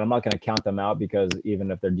 Again, I'm not going to count them out because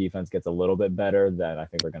even if their defense gets a little bit better, then I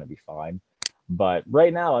think they're going to be fine. But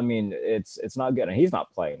right now, I mean, it's not good, and he's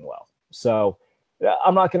not playing well. So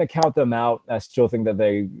I'm not going to count them out. I still think that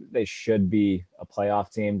they should be a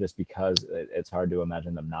playoff team just because it's hard to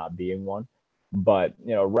imagine them not being one. But,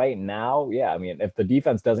 right now, yeah, I mean, if the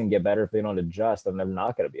defense doesn't get better, if they don't adjust, then they're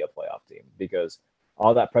not going to be a playoff team because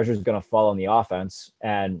all that pressure is going to fall on the offense.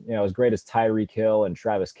 And, as great as Tyreek Hill and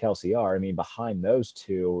Travis Kelce are, I mean, behind those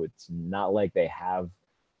two, it's not like they have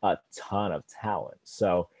a ton of talent.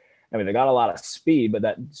 So, I mean, they got a lot of speed, but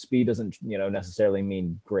that speed doesn't, necessarily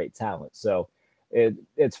mean great talent. So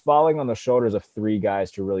it's falling on the shoulders of 3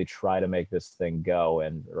 guys to really try to make this thing go.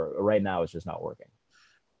 And right now it's just not working.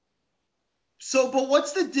 So, but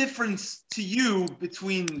what's the difference to you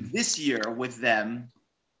between this year with them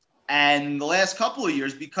and the last couple of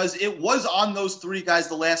years? Because it was on those 3 guys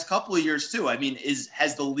the last couple of years too. I mean,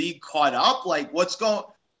 has the league caught up? What's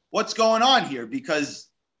going on here? Because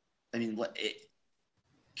I mean,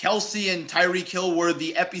 Kelce and Tyreek Hill were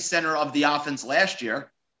the epicenter of the offense last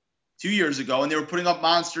year, 2 years ago, and they were putting up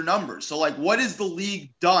monster numbers. So what has the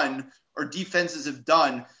league done or defenses have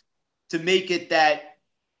done to make it that,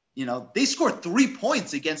 they scored 3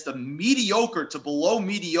 points against a mediocre to below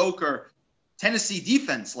mediocre Tennessee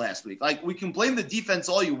defense last week? We can blame the defense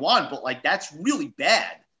all you want, but that's really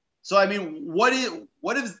bad. So, I mean, what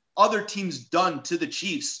have other teams done to the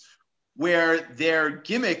Chiefs where their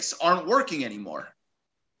gimmicks aren't working anymore?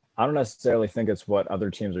 I don't necessarily think it's what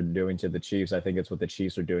other teams are doing to the Chiefs. I think it's what the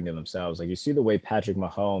Chiefs are doing to themselves. You see the way Patrick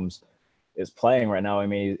Mahomes is playing right now. I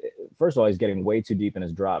mean, first of all, he's getting way too deep in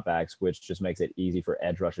his dropbacks, which just makes it easy for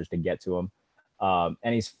edge rushers to get to him.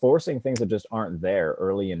 And he's forcing things that just aren't there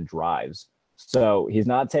early in drives. So he's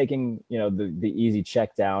not taking, the easy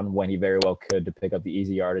check down when he very well could to pick up the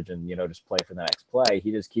easy yardage and, just play for the next play.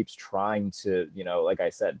 He just keeps trying to, like I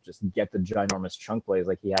said, just get the ginormous chunk plays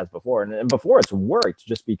like he has before. And before it's worked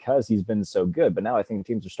just because he's been so good. But now I think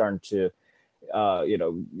teams are starting to,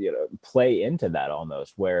 play into that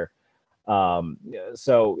almost where,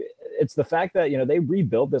 so it's the fact that, they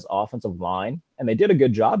rebuilt this offensive line and they did a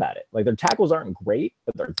good job at it. Their tackles aren't great,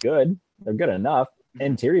 but they're good. They're good enough.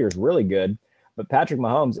 Interior is really good. But Patrick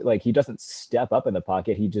Mahomes, he doesn't step up in the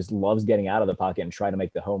pocket. He just loves getting out of the pocket and trying to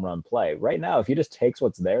make the home run play. Right now, if he just takes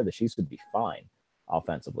what's there, the Chiefs would be fine.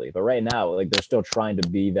 offensively. But right now, like they're still trying to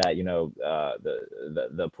be that,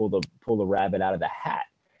 the pull the rabbit out of the hat.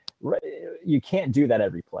 Right, you can't do that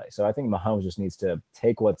every play. So I think Mahomes just needs to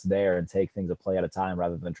take what's there and take things a play at a time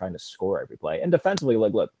rather than trying to score every play. And defensively,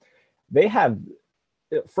 like, look, they have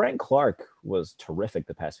Frank Clark was terrific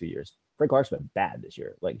the past few years. Frank Clark's been bad this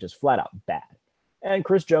year, like just flat out bad. And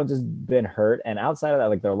Chris Jones has been hurt. And outside of that,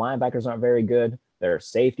 like their linebackers aren't very good. Their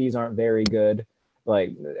safeties aren't very good.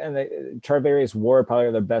 Like, and Charvarius Ward,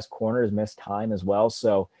 probably their best corner, has missed time as well.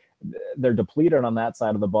 So they're depleted on that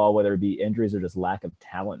side of the ball, whether it be injuries or just lack of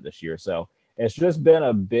talent this year. So it's just been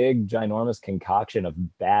a big, ginormous concoction of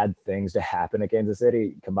bad things to happen at Kansas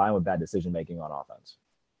City, combined with bad decision making on offense.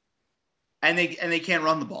 And they can't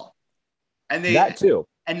run the ball. And that too.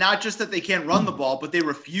 And not just that they can't run the ball, but they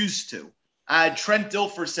refuse to. Trent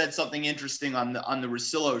Dilfer said something interesting on the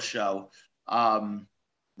Russillo show. Ryan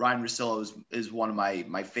Russillo is one of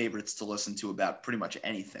my favorites to listen to about pretty much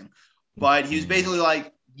anything. But he was basically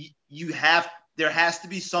like, there has to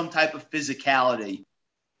be some type of physicality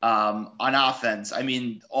on offense. I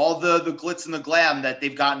mean, all the glitz and the glam that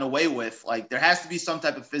they've gotten away with, like there has to be some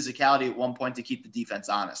type of physicality at one point to keep the defense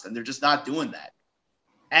honest, and they're just not doing that.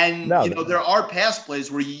 And there are pass plays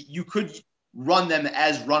where you could run them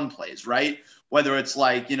as run plays, right? Whether it's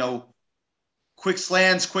like quick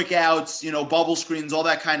slants, quick outs, bubble screens, all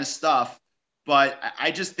that kind of stuff. But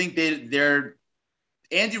I just think they're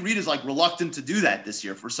Andy Reid is like reluctant to do that this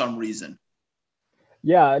year for some reason.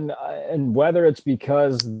 Yeah, and whether it's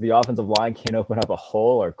because the offensive line can't open up a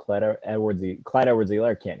hole or Clyde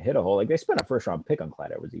Edwards-Helaire can't hit a hole. Like they spent a first-round pick on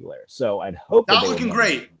Clyde Edwards-Helaire, so I'd hope not looking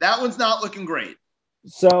great. That one's not looking great.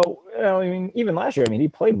 So I mean, even last year, he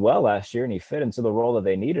played well last year and he fit into the role that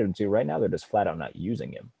they needed him to. Right now, they're just flat out not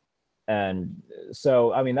using him, and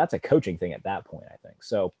so I mean that's a coaching thing at that point, I think.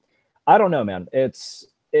 So I don't know, man.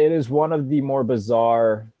 It is one of the more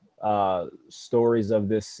bizarre stories of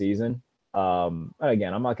this season.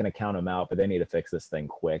 Again, I'm not going to count them out, but they need to fix this thing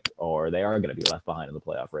quick or they are going to be left behind in the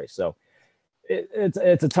playoff race. So it's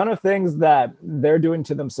a ton of things that they're doing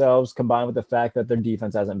to themselves, combined with the fact that their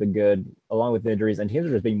defense hasn't been good, along with injuries, and teams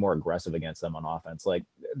are just being more aggressive against them on offense. Like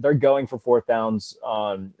they're going for fourth downs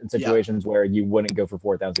in situations where you wouldn't go for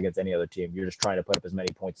fourth downs against any other team. You're just trying to put up as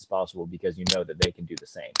many points as possible because you know that they can do the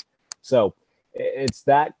same. So it's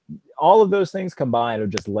that all of those things combined have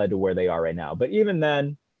just led to where they are right now. But even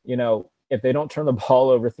then, if they don't turn the ball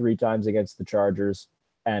over 3 times against the Chargers,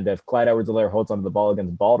 and if Clyde Edwards-Helaire holds onto the ball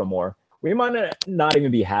against Baltimore, we might not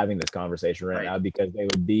even be having this conversation right now because they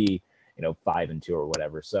would be, 5-2 or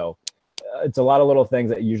whatever. So it's a lot of little things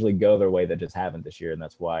that usually go their way that just haven't this year, and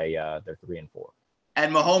that's why they're 3-4.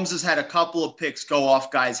 And Mahomes has had a couple of picks go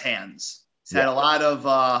off guys' hands. He's had a lot of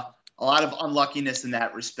unluckiness in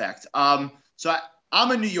that respect. So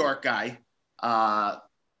I'm a New York guy.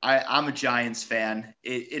 I'm a Giants fan.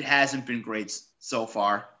 It hasn't been great so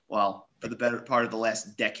far. Well, for the better part of the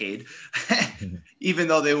last decade, even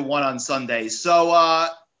though they won on Sunday. So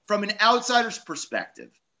from an outsider's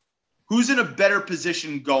perspective, who's in a better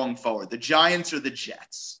position going forward, the Giants or the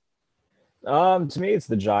Jets? To me, it's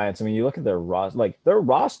the Giants. I mean, you look at their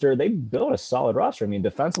roster, they built a solid roster. I mean,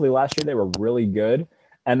 defensively last year, they were really good.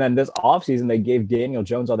 And then this offseason, they gave Daniel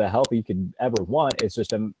Jones all the help he could ever want. It's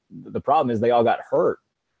just the problem is they all got hurt.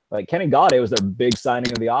 Like Kenny Golladay was their big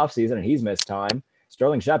signing of the offseason, and he's missed time.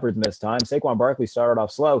 Sterling Shepard's missed time. Saquon Barkley started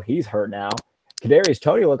off slow. He's hurt now. Kadarius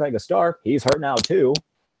Toney looked like a star. He's hurt now too.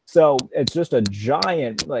 So it's just a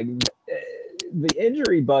giant, the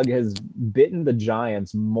injury bug has bitten the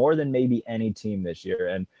Giants more than maybe any team this year.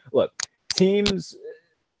 And look,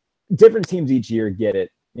 different teams each year get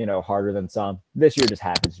it, harder than some. This year just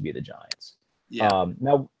happens to be the Giants. Yeah.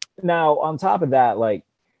 Now on top of that,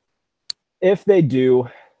 if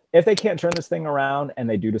they can't turn this thing around and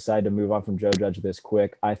they do decide to move on from Joe Judge this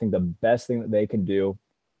quick, I think the best thing that they can do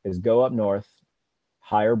is go up north,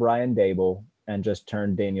 hire Brian Daboll, and just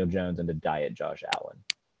turn Daniel Jones into Diet Josh Allen.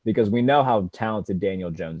 Because we know how talented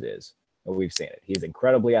Daniel Jones is. We've seen it. He's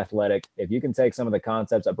incredibly athletic. If you can take some of the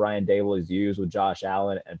concepts that Brian Daboll has used with Josh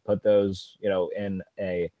Allen and put those, in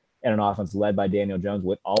an offense led by Daniel Jones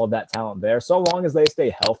with all of that talent there, so long as they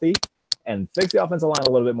stay healthy and fix the offensive line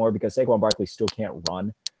a little bit more because Saquon Barkley still can't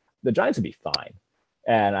run, the Giants would be fine.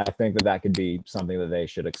 And I think that could be something that they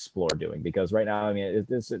should explore doing because right now, I mean,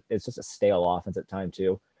 it's just a stale offense at time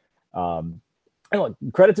too. And look,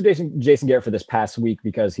 credit to Jason Garrett for this past week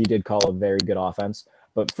because he did call a very good offense.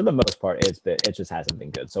 But for the most part, it just hasn't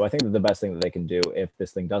been good. So I think that the best thing that they can do if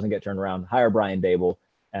this thing doesn't get turned around, hire Brian Daboll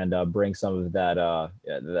and bring some of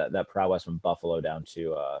that prowess from Buffalo down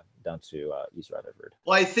to down to East Rutherford.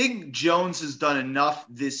 Well, I think Jones has done enough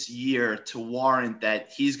this year to warrant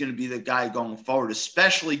that he's going to be the guy going forward,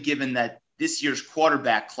 especially given that this year's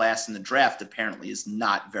quarterback class in the draft apparently is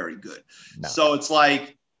not very good. No. So it's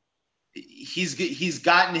like he's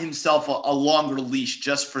gotten himself a longer leash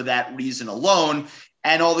just for that reason alone.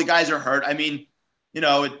 And all the guys are hurt. I mean,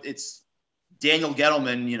 it's Daniel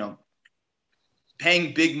Gettleman,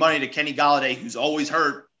 paying big money to Kenny Golladay, who's always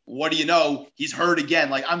hurt. What do you know? He's hurt again.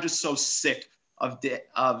 Like, I'm just so sick of Dave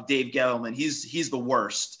Gettleman. He's the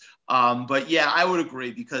worst. But yeah, I would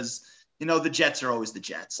agree because, the Jets are always the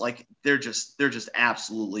Jets. Like, they're just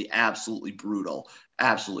absolutely brutal.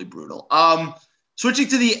 Absolutely brutal. Switching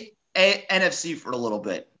to the NFC for a little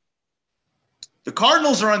bit. The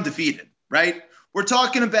Cardinals are undefeated, right? We're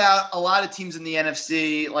talking about a lot of teams in the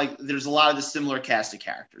NFC. Like, there's a lot of the similar cast of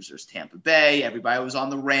characters. There's Tampa Bay. Everybody was on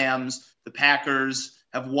the Rams. The Packers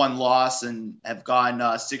have one loss and have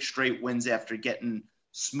gone 6 straight wins after getting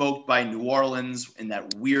smoked by New Orleans in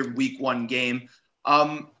that weird Week 1 game.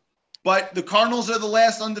 But the Cardinals are the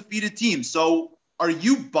last undefeated team. So are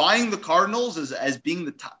you buying the Cardinals as being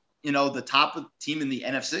the top, the top team in the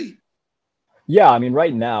NFC? Yeah, I mean,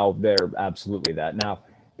 right now they're absolutely that. Now,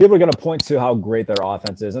 people are going to point to how great their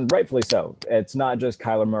offense is, and rightfully so. It's not just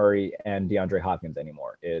Kyler Murray and DeAndre Hopkins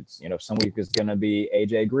anymore. It's, some weeks it's going to be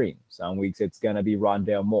A.J. Green. Some weeks it's going to be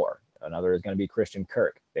Rondale Moore. Another is going to be Christian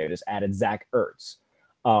Kirk. They just added Zach Ertz.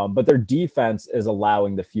 But their defense is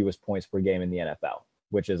allowing the fewest points per game in the NFL,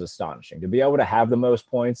 which is astonishing. To be able to have the most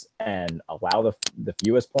points and allow the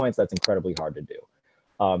fewest points, that's incredibly hard to do.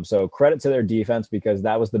 So credit to their defense because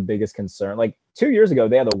that was the biggest concern. Like 2 years ago,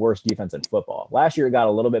 they had the worst defense in football. Last year, it got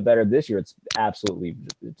a little bit better. This year, it's absolutely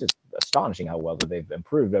just astonishing how well that they've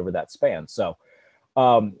improved over that span. So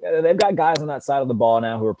they've got guys on that side of the ball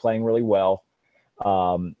now who are playing really well.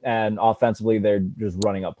 And offensively, they're just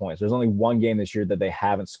running up points. There's only one game this year that they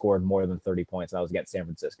haven't scored more than 30 points, and that was against San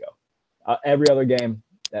Francisco. Every other game,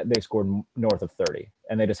 they scored north of 30,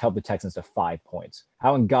 and they just held the Texans to 5 points.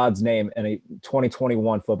 How in God's name in a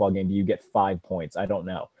 2021 football game do you get 5 points? I don't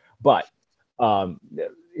know. But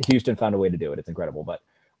Houston found a way to do it. It's incredible.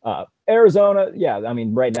 But Arizona, yeah, I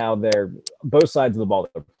mean, right now they're both sides of the ball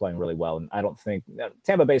are playing really well. And I don't think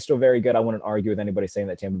Tampa Bay is still very good. I wouldn't argue with anybody saying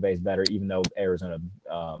that Tampa Bay is better, even though Arizona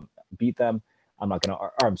beat them.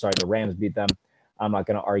 The Rams beat them. I'm not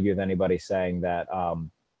going to argue with anybody saying that,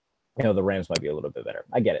 the Rams might be a little bit better.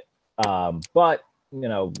 I get it. But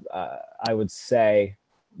I would say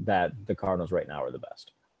that the Cardinals right now are the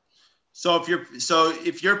best. So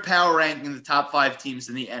if you're power ranking the top 5 teams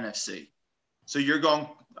in the NFC, so you're going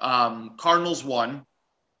Cardinals 1,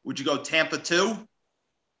 would you go Tampa 2?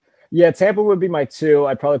 Yeah, Tampa would be my 2.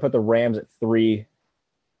 I'd probably put the Rams at 3,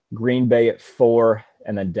 Green Bay at 4,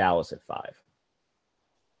 and then Dallas at 5.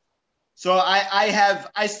 So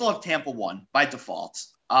I still have Tampa 1 by default.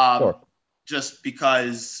 Sure. Just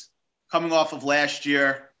because coming off of last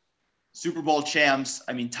year, Super Bowl champs,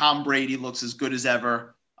 I mean, Tom Brady looks as good as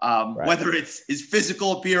ever. Right. Whether it's his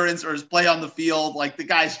physical appearance or his play on the field, like the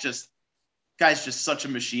guy's just such a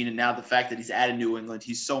machine. And now the fact that he's out of New England,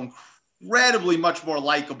 he's so incredibly much more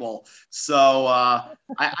likable. So I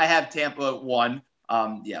have Tampa at 1.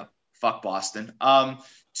 Fuck Boston.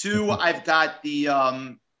 2, I've got the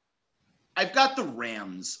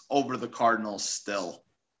Rams over the Cardinals still.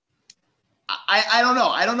 I don't know.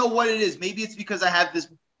 I don't know what it is. Maybe it's because I have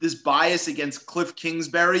this bias against Cliff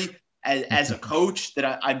Kingsbury as a coach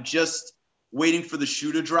that I'm just waiting for the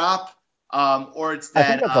shoe to drop. Or it's that. I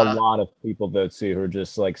think that's a lot of people, though, too, who are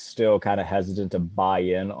just like still kind of hesitant to buy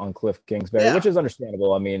in on Cliff Kingsbury, which is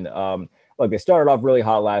understandable. I mean, look, they started off really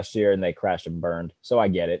hot last year and they crashed and burned. So I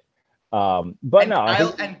get it.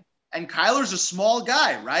 And Kyler's a small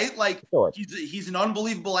guy, right? Like sure. he's an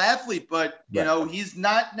unbelievable athlete, but he's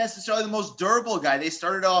not necessarily the most durable guy. They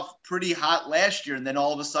started off pretty hot last year, and then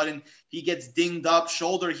all of a sudden he gets dinged up,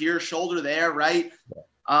 shoulder here, shoulder there, right?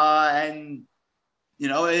 Yeah. And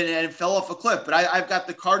it fell off a cliff. But I've got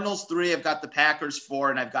the Cardinals 3, I've got the Packers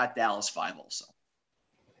 4, and I've got Dallas 5 also.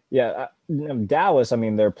 Yeah, Dallas. I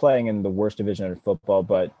mean, they're playing in the worst division in football,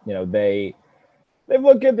 but They've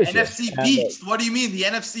looked good this year. NFC beast. What do you mean? The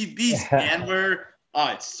NFC beast, man.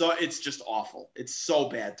 It's just awful. It's so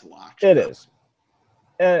bad to watch. It is.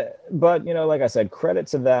 But, like I said, credit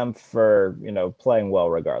to them for, playing well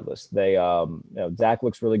regardless. They, Dak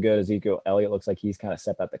looks really good. Ezekiel Elliott looks like he's kind of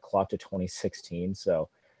set back the clock to 2016. So,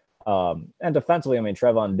 and defensively, I mean,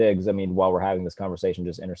 Trevon Diggs, while we're having this conversation,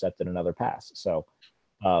 just intercepted another pass. So,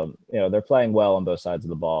 they're playing well on both sides of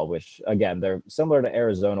the ball, which, again, they're similar to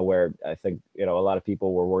Arizona, where I think, a lot of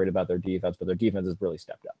people were worried about their defense, but their defense has really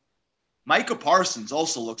stepped up. Micah Parsons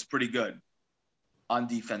also looks pretty good on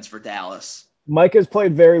defense for Dallas. Micah's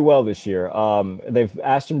played very well this year. They've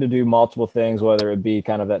asked him to do multiple things, whether it be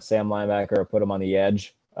kind of that Sam linebacker or put him on the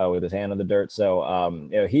edge with his hand in the dirt. So,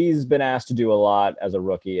 he's been asked to do a lot as a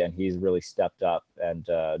rookie, and he's really stepped up and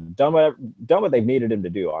done what they've needed him to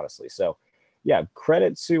do, honestly. So, yeah,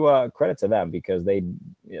 credit to them because they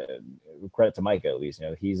credit to Micah at least.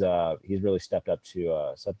 He's really stepped up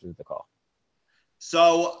to the call.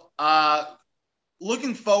 So,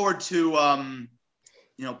 looking forward to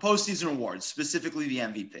postseason awards, specifically the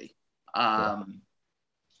MVP.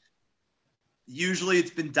 Usually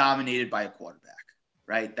it's been dominated by a quarterback,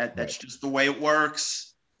 right? That's just the way it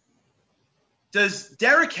works. Does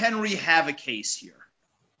Derrick Henry have a case here?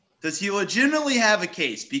 Does he legitimately have a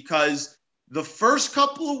case? Because the first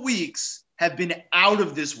couple of weeks have been out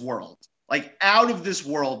of this world, like out of this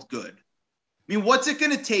world good. I mean, what's it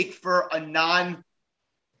going to take for a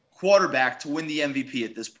non-quarterback to win the MVP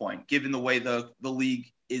at this point, given the way the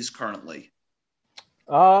league is currently?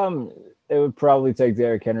 It would probably take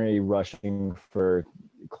Derrick Henry rushing for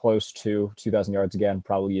close to 2,000 yards again,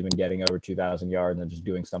 probably even getting over 2,000 yards and then just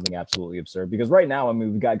doing something absolutely absurd. Because right now, I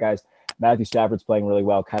mean, we've got guys, Matthew Stafford's playing really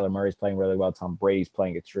well, Kyler Murray's playing really well, Tom Brady's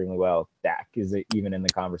playing extremely well, Dak is even in the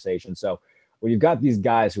conversation. So when you've got these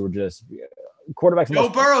guys who are just quarterbacks. Joe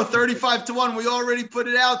Burrow, 35-1. We already put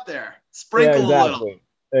it out there. Sprinkle a little.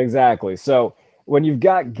 Exactly. So when you've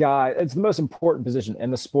got guys, it's the most important position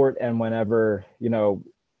in the sport. And whenever,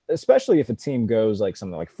 especially if a team goes like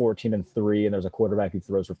something like 14-3 and there's a quarterback who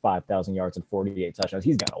throws for 5,000 yards and 48 touchdowns,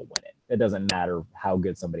 he's going to win it. It doesn't matter how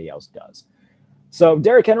good somebody else does. So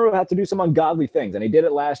Derrick Henry will have to do some ungodly things, and he did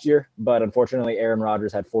it last year, but unfortunately Aaron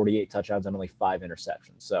Rodgers had 48 touchdowns and only 5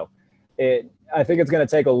 interceptions. So I think it's going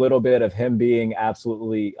to take a little bit of him being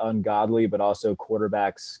absolutely ungodly, but also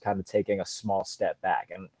quarterbacks kind of taking a small step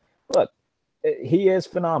back. And look, he is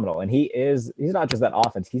phenomenal, and he's not just that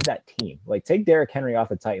offense, he's that team. Like, take Derrick Henry off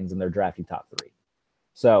the Titans and they're drafting top 3.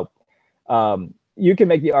 So you can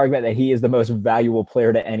make the argument that he is the most valuable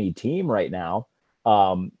player to any team right now.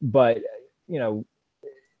 But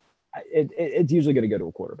it's usually going to go to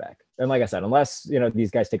a quarterback. And like I said, unless,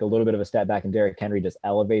 these guys take a little bit of a step back and Derrick Henry just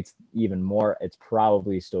elevates even more, it's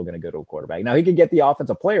probably still going to go to a quarterback. Now, he could get the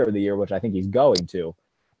offensive player of the year, which I think he's going to.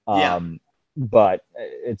 But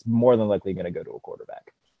it's more than likely going to go to a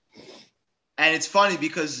quarterback. And it's funny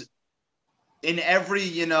because in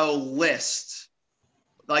every, list,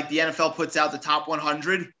 like the NFL puts out the top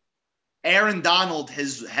 100, Aaron Donald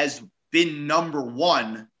has been number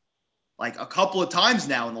 1 like a couple of times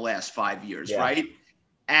now in the last 5 years, right?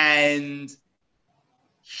 And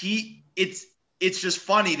it's just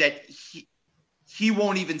funny that he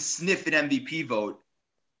won't even sniff an MVP vote,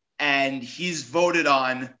 and he's voted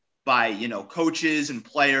on by, coaches and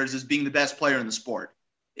players as being the best player in the sport.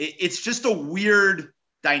 It's just a weird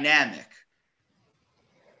dynamic.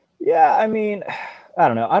 Yeah, I mean, I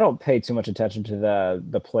don't know. I don't pay too much attention to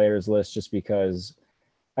the players list just because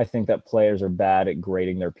I think that players are bad at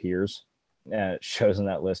grading their peers. And it shows in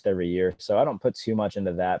that list every year. So I don't put too much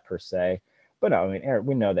into that per se. But no, I mean,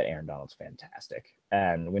 we know that Aaron Donald's fantastic.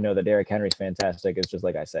 And we know that Derrick Henry's fantastic. It's just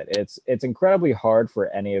like I said, it's incredibly hard for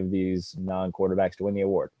any of these non-quarterbacks to win the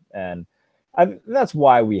award. And that's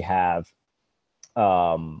why we have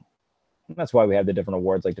the different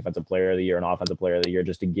awards like Defensive Player of the Year and Offensive Player of the Year,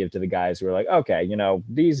 just to give to the guys who are like, okay,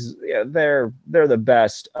 they're the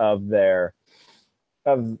best of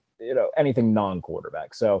anything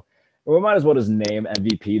non-quarterback. So we might as well just name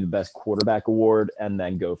MVP the best quarterback award and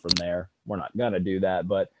then go from there. We're not going to do that.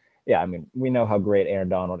 But, yeah, I mean, we know how great Aaron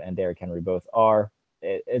Donald and Derrick Henry both are.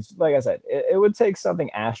 It's like I said, it would take something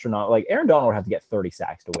astronomical. Like, Aaron Donald would have to get 30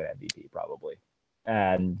 sacks to win MVP probably.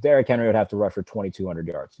 And Derrick Henry would have to rush for 2,200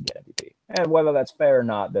 yards to get MVP. And whether that's fair or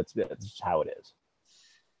not, that's how it is.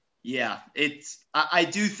 Yeah, I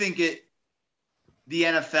do think the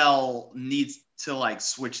NFL needs to,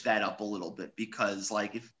 switch that up a little bit because,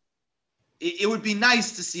 if it would be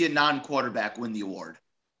nice to see a non-quarterback win the award.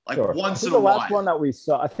 Sure. Once in a while. The last one that we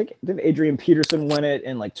saw, I think, did Adrian Peterson win it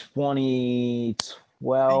in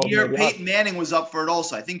 2012? The year Peyton Manning was up for it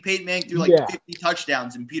also. I think Peyton Manning threw 50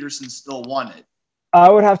 touchdowns and Peterson still won it. I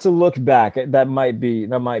would have to look back. That might be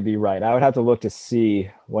right. I would have to look to see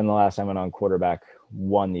when the last time a non-quarterback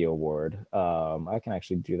won the award. I can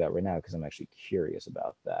actually do that right now because I'm actually curious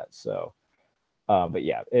about that. So, but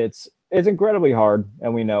yeah, it's incredibly hard,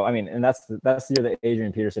 and we know. I mean, and that's the year that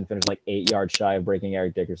Adrian Peterson finished 8 yards shy of breaking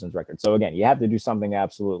Eric Dickerson's record. So again, you have to do something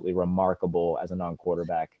absolutely remarkable as a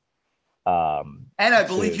non-quarterback. And I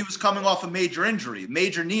believe he was coming off a major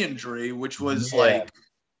knee injury, which was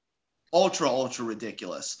ultra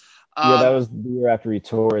ridiculous. Yeah, that was the year after he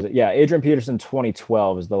tore it. Yeah, Adrian Peterson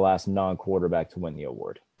 2012 is the last non-quarterback to win the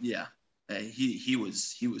award. Yeah. He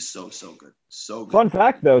was so good. So good. Fun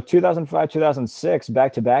fact, though, 2005, 2006,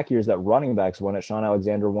 back-to-back years that running backs won it. Sean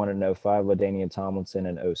Alexander won it in 05, LaDainian Tomlinson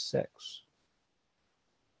in 06.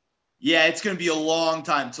 Yeah, it's going to be a long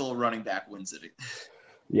time till a running back wins it.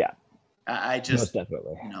 Yeah. I just, most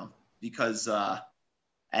definitely. Because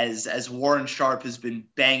as Warren Sharp has been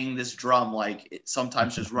banging this drum,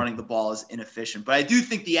 sometimes just running the ball is inefficient. But I do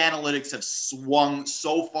think the analytics have swung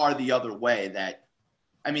so far the other way that,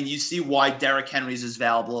 you see why Derrick Henry's as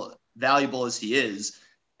valuable as he is.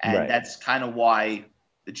 And that's kind of why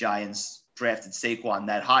the Giants drafted Saquon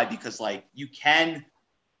that high, because you can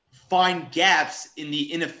find gaps in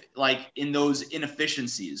in those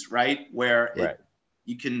inefficiencies, right? Where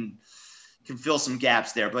you can fill some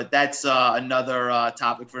gaps there. But that's another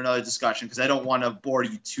topic for another discussion, because I don't want to bore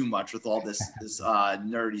you too much with all this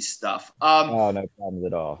nerdy stuff. No problems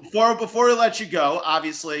at all. Before we let you go,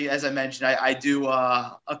 obviously, as I mentioned, I do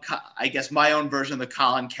I guess my own version of the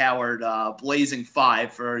Colin Cowherd Blazing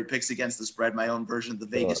Five for he picks against the spread. My own version of the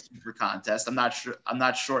Vegas Super Contest. I'm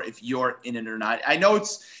not sure if you're in it or not. I know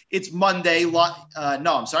it's Monday. No,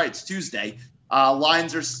 I'm sorry, it's Tuesday.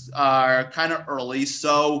 Lines are kind of early,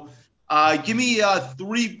 so. Give me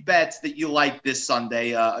 3 bets that you like this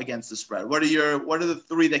Sunday against the spread. What are the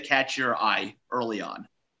 3 that catch your eye early on?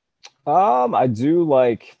 I do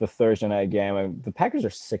like the Thursday night game. The Packers are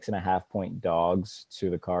 6.5-point dogs to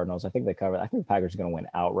the Cardinals. I think they cover. I think the Packers are going to win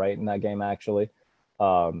outright in that game, actually.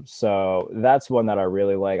 So that's one that I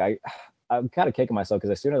really like. I'm kind of kicking myself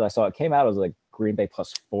because as soon as I saw it came out, it was like Green Bay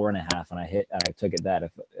plus 4.5, and I took it that.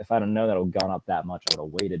 If I didn't know that it would have gone up that much, I would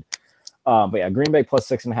have waited. But yeah, Green Bay plus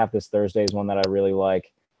 6.5 this Thursday is one that I really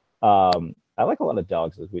like. I like a lot of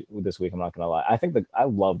dogs this week. I'm not going to lie. I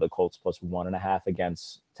love the Colts plus 1.5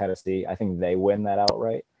 against Tennessee. I think they win that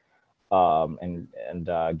outright. And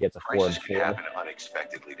get to 4-4.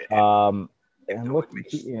 Unexpectedly.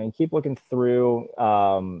 And keep looking through.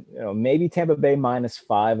 Maybe Tampa Bay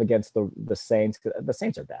 -5 against the Saints. The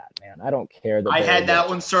Saints are bad, man. I don't care. I had that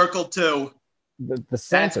one circled too. The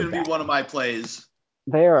Saints are going to be one of my plays.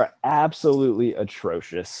 They are absolutely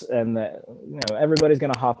atrocious, and everybody's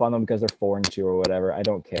going to hop on them because they're 4-2 or whatever. I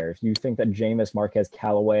don't care. If you think that Jameis, Marquez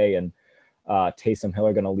Callaway, and Taysom Hill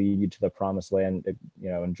are going to lead you to the promised land,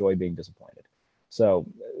 enjoy being disappointed. So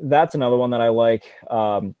that's another one that I like.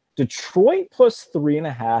 Detroit plus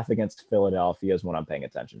 3.5 against Philadelphia is what I'm paying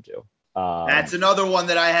attention to. That's another one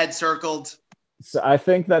that I had circled. So I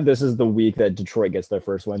think that this is the week that Detroit gets their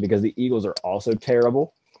first win because the Eagles are also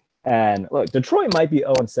terrible. And look, Detroit might be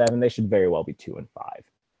 0-7. They should very well be 2-5.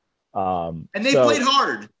 And they played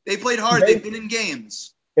hard. They've been in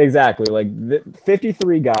games. Exactly.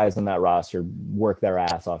 53 guys on that roster work their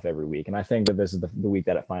ass off every week. And I think that this is the week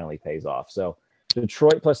that it finally pays off. So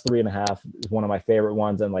Detroit plus 3.5 is one of my favorite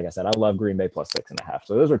ones. And like I said, I love Green Bay plus 6.5.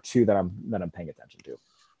 So those are 2 that I'm paying attention to.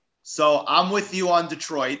 So I'm with you on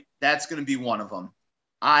Detroit. That's going to be one of them.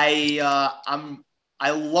 I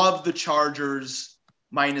love the Chargers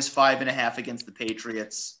 -5.5 against the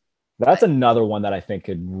Patriots. That's another one that I think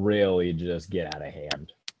could really just get out of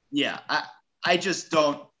hand. Yeah, I just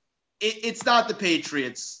don't. It's not the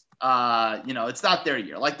Patriots. It's not their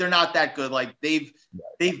year. They're not that good. They've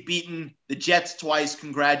beaten the Jets twice.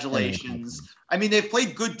 Congratulations. They've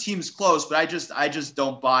played good teams close, but I just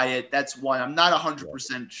don't buy it. That's one. I'm not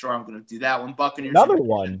 100% sure I'm going to do that one. Buccaneers.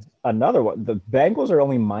 Another one. The Bengals are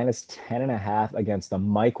only -10.5 against the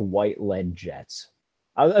Mike White-led Jets.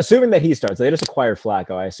 Assuming that he starts, they just acquired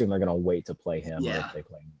Flacco. I assume they're going to wait to play him, or if they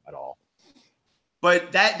play him at all.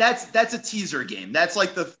 But that's a teaser game. That's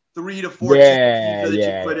like the 3 to 4 that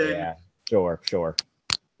you put in. Yeah. Sure.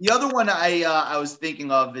 The other one I was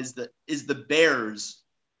thinking of is the Bears,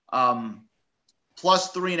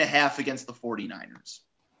 plus 3.5 against the 49ers.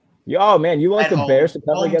 Oh man, you like At the home, Bears to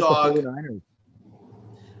cover home against dog. the 49ers?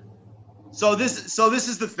 So this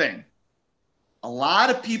is the thing. A lot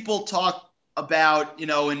of people talk about, in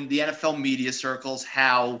the NFL media circles,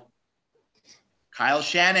 how Kyle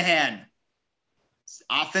Shanahan,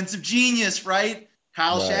 offensive genius, right?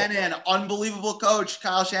 Shanahan, unbelievable coach.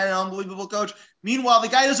 Meanwhile, the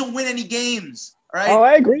guy doesn't win any games, right? Oh,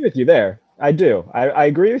 I agree with you there. I do. I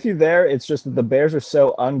agree with you there. It's just that the Bears are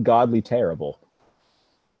so ungodly terrible.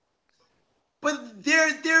 But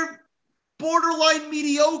they're borderline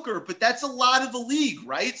mediocre, but that's a lot of the league,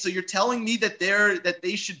 right? So you're telling me that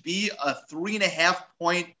they should be a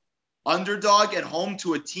 3.5-point underdog at home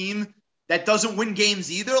to a team that doesn't win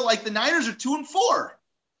games either? The Niners are 2-4.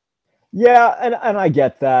 Yeah, and I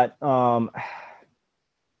get that.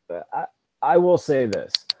 I will say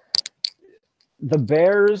this. The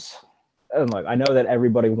Bears, and look, I know that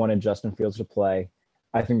everybody wanted Justin Fields to play.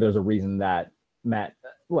 I think there's a reason that Matt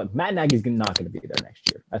Nagy's not going to be there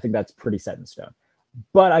next year. I think that's pretty set in stone.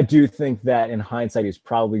 But I do think that in hindsight, he's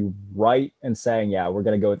probably right in saying, yeah, we're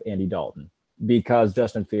going to go with Andy Dalton because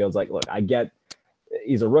Justin Fields, like, look, I get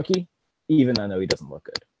he's a rookie, even though he doesn't look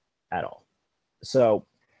good at all. So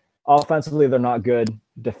offensively, they're not good.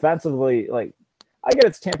 Defensively, like, I get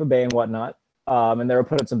it's Tampa Bay and whatnot. And they were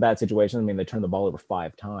put in some bad situations. I mean, they turned the ball over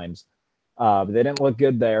 5 times. But they didn't look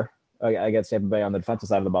good there against Tampa Bay on the defensive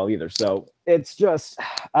side of the ball either. So it's just,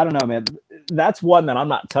 I don't know, man. That's one that I'm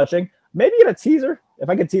not touching. Maybe get a teaser. If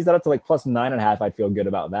I could tease that up to like plus 9.5, I'd feel good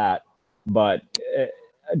about that. But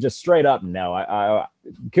just straight up, no. I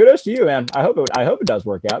kudos to you, man. I hope it does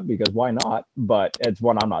work out because why not? But it's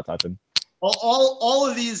one I'm not touching. All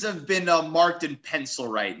of these have been marked in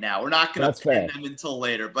pencil right now. We're not going to pin them until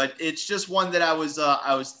later, but it's just one that I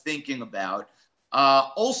was thinking about.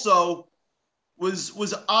 Also,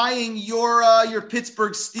 was eyeing your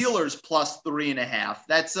Pittsburgh Steelers plus 3.5.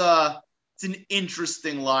 That's it's an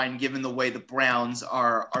interesting line given the way the Browns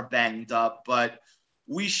are banged up, but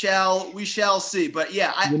we shall see. But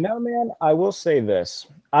yeah, man, I will say this.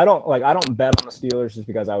 I don't bet on the Steelers just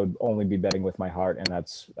because I would only be betting with my heart, and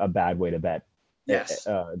that's a bad way to bet. Yes.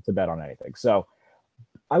 To bet on anything. So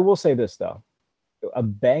I will say this though. A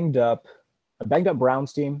banged up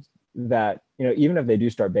Browns team that, even if they do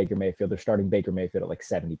start Baker Mayfield, they're starting Baker Mayfield at like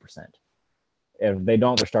 70%. If they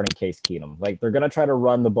don't, they're starting Case Keenum. Like, they're going to try to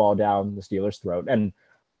run the ball down the Steelers' throat, and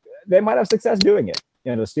they might have success doing it.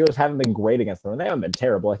 The Steelers haven't been great against the run. They haven't been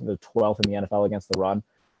terrible. I think they're 12th in the NFL against the run.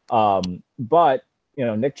 But,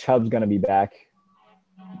 Nick Chubb's going to be back.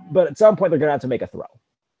 But at some point, they're going to have to make a throw.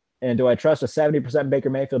 And do I trust a 70% Baker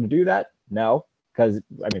Mayfield to do that? No. Because,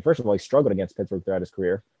 first of all, he struggled against Pittsburgh throughout his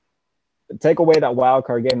career. Take away that wild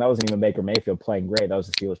card game, that wasn't even Baker Mayfield playing great. That was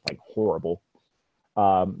the Steelers playing horrible.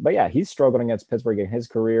 But yeah, he's struggling against Pittsburgh in his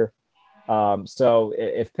career. So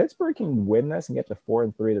if Pittsburgh can win this and get to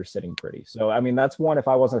 4-3, they're sitting pretty. So, that's one, if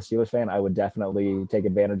I wasn't a Steelers fan, I would definitely take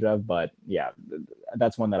advantage of. But yeah,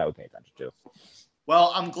 that's one that I would pay attention to.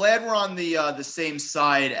 Well, I'm glad we're on the same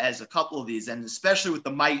side as a couple of these, and especially with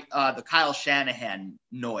the Kyle Shanahan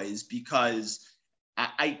noise, because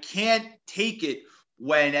I can't take it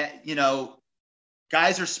when,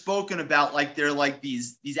 guys are spoken about like they're like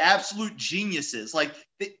these absolute geniuses. Like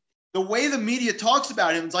the way the media talks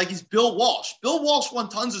about him is like he's Bill Walsh. Bill Walsh won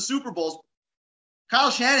tons of Super Bowls. Kyle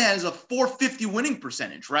Shanahan is a .450 winning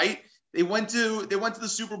percentage, right? They went to the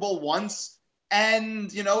Super Bowl once, and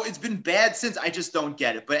it's been bad since. I just don't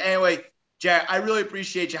get it. But anyway, Jared, I really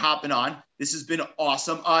appreciate you hopping on. This has been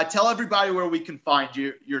awesome. Tell everybody where we can find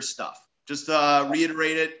your stuff. Just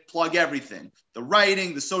reiterate it, plug everything. The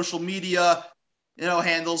writing, the social media,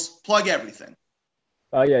 handles, plug everything.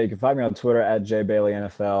 Yeah, you can find me on Twitter at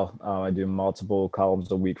JBaileyNFL. I do multiple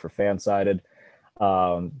columns a week for Fansided.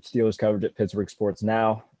 Steelers coverage at Pittsburgh Sports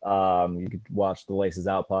Now. You can watch the Laces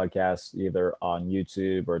Out podcast either on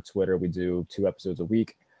YouTube or Twitter. We do 2 episodes a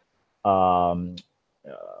week. What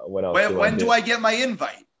else? When do I get my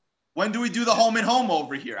invite? When do we do the home and home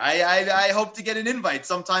over here? I hope to get an invite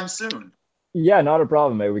sometime soon. Yeah, not a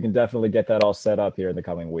problem, mate. We can definitely get that all set up here in the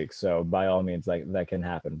coming weeks. So by all means, that can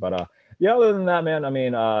happen. But yeah, other than that, man,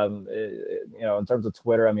 in terms of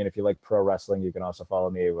Twitter, if you like pro wrestling, you can also follow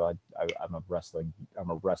me. I'm a wrestling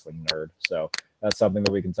nerd, so that's something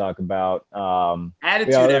that we can talk about.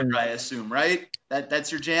 Attitude Era, I assume, right?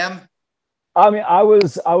 That's your jam. I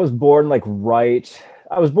was born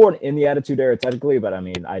I was born in the Attitude Era technically, but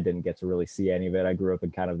I didn't get to really see any of it. I grew up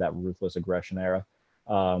in kind of that ruthless aggression era.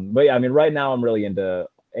 But yeah, right now I'm really into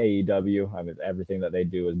AEW. Everything that they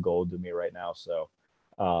do is gold to me right now. So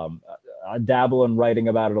I dabble in writing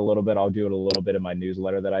about it a little bit. I'll do it a little bit in my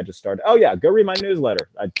newsletter that I just started. Oh yeah, go read my newsletter.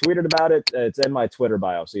 I tweeted about it. It's in my Twitter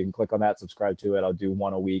bio, so you can click on that, subscribe to it. I'll do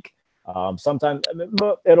one a week. Sometimes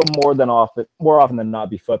it'll more often than not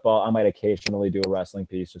be football. I might occasionally do a wrestling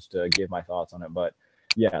piece just to give my thoughts on it. But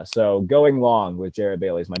yeah, so Going Long with Jared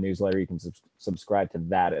Bailey is my newsletter. You can subscribe to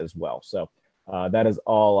that as well. So that is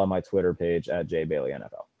all on my Twitter page at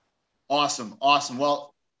JBaileyNFL. Awesome.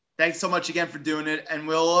 Well, thanks so much again for doing it, and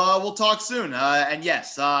we'll talk soon. And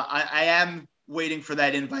yes, I am waiting for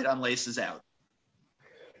that invite on Laces Out.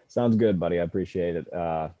 Sounds good, buddy. I appreciate it.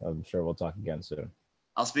 I'm sure we'll talk again soon.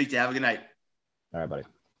 I'll speak to you. Have a good night. All right, buddy.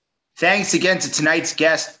 Thanks again to tonight's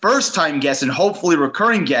guest, first-time guest and hopefully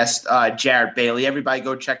recurring guest, Jared Bailey. Everybody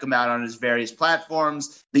go check him out on his various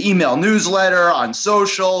platforms, the email newsletter, on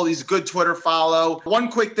social. He's a good Twitter follow. One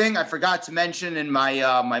quick thing I forgot to mention in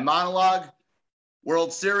my my monologue,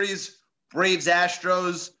 World Series,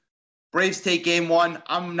 Braves-Astros. Braves take game one.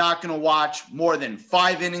 I'm not going to watch more than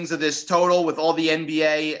 5 innings of this total with all the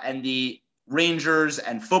NBA and the Rangers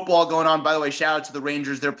and football going on. By the way, shout out to the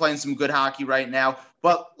Rangers. They're playing some good hockey right now.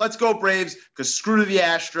 But let's go Braves, because screw the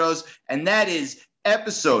Astros. And that is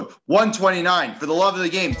episode 129. For the love of the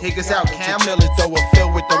game, take us out, Cam. Chill it though, we're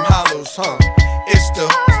filled with them hollows, huh? It's the,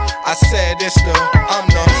 I said it's the, I'm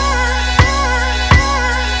the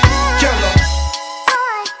killer.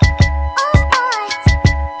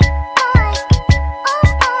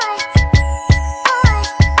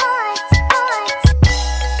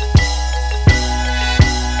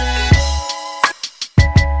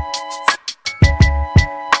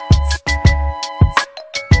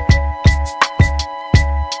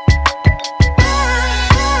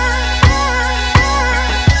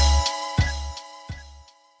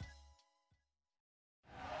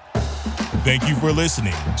 Thank you for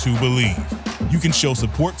listening to Believe. You can show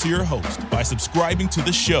support to your host by subscribing to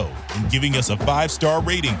the show and giving us a 5-star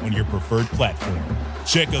rating on your preferred platform.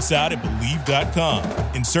 Check us out at Believe.com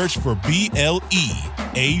and search for BLEAV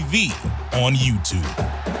on YouTube.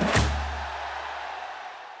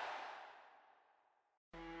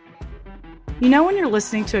 You know when you're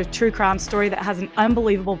listening to a true crime story that has an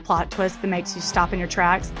unbelievable plot twist that makes you stop in your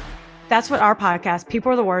tracks? That's what our podcast,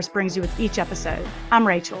 People Are the Worst, brings you with each episode. I'm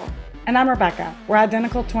Rachel. And I'm Rebecca. We're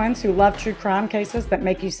identical twins who love true crime cases that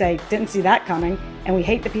make you say, didn't see that coming, and we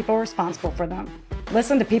hate the people responsible for them.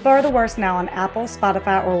 Listen to People Are the Worst now on Apple,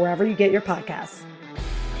 Spotify, or wherever you get your podcasts.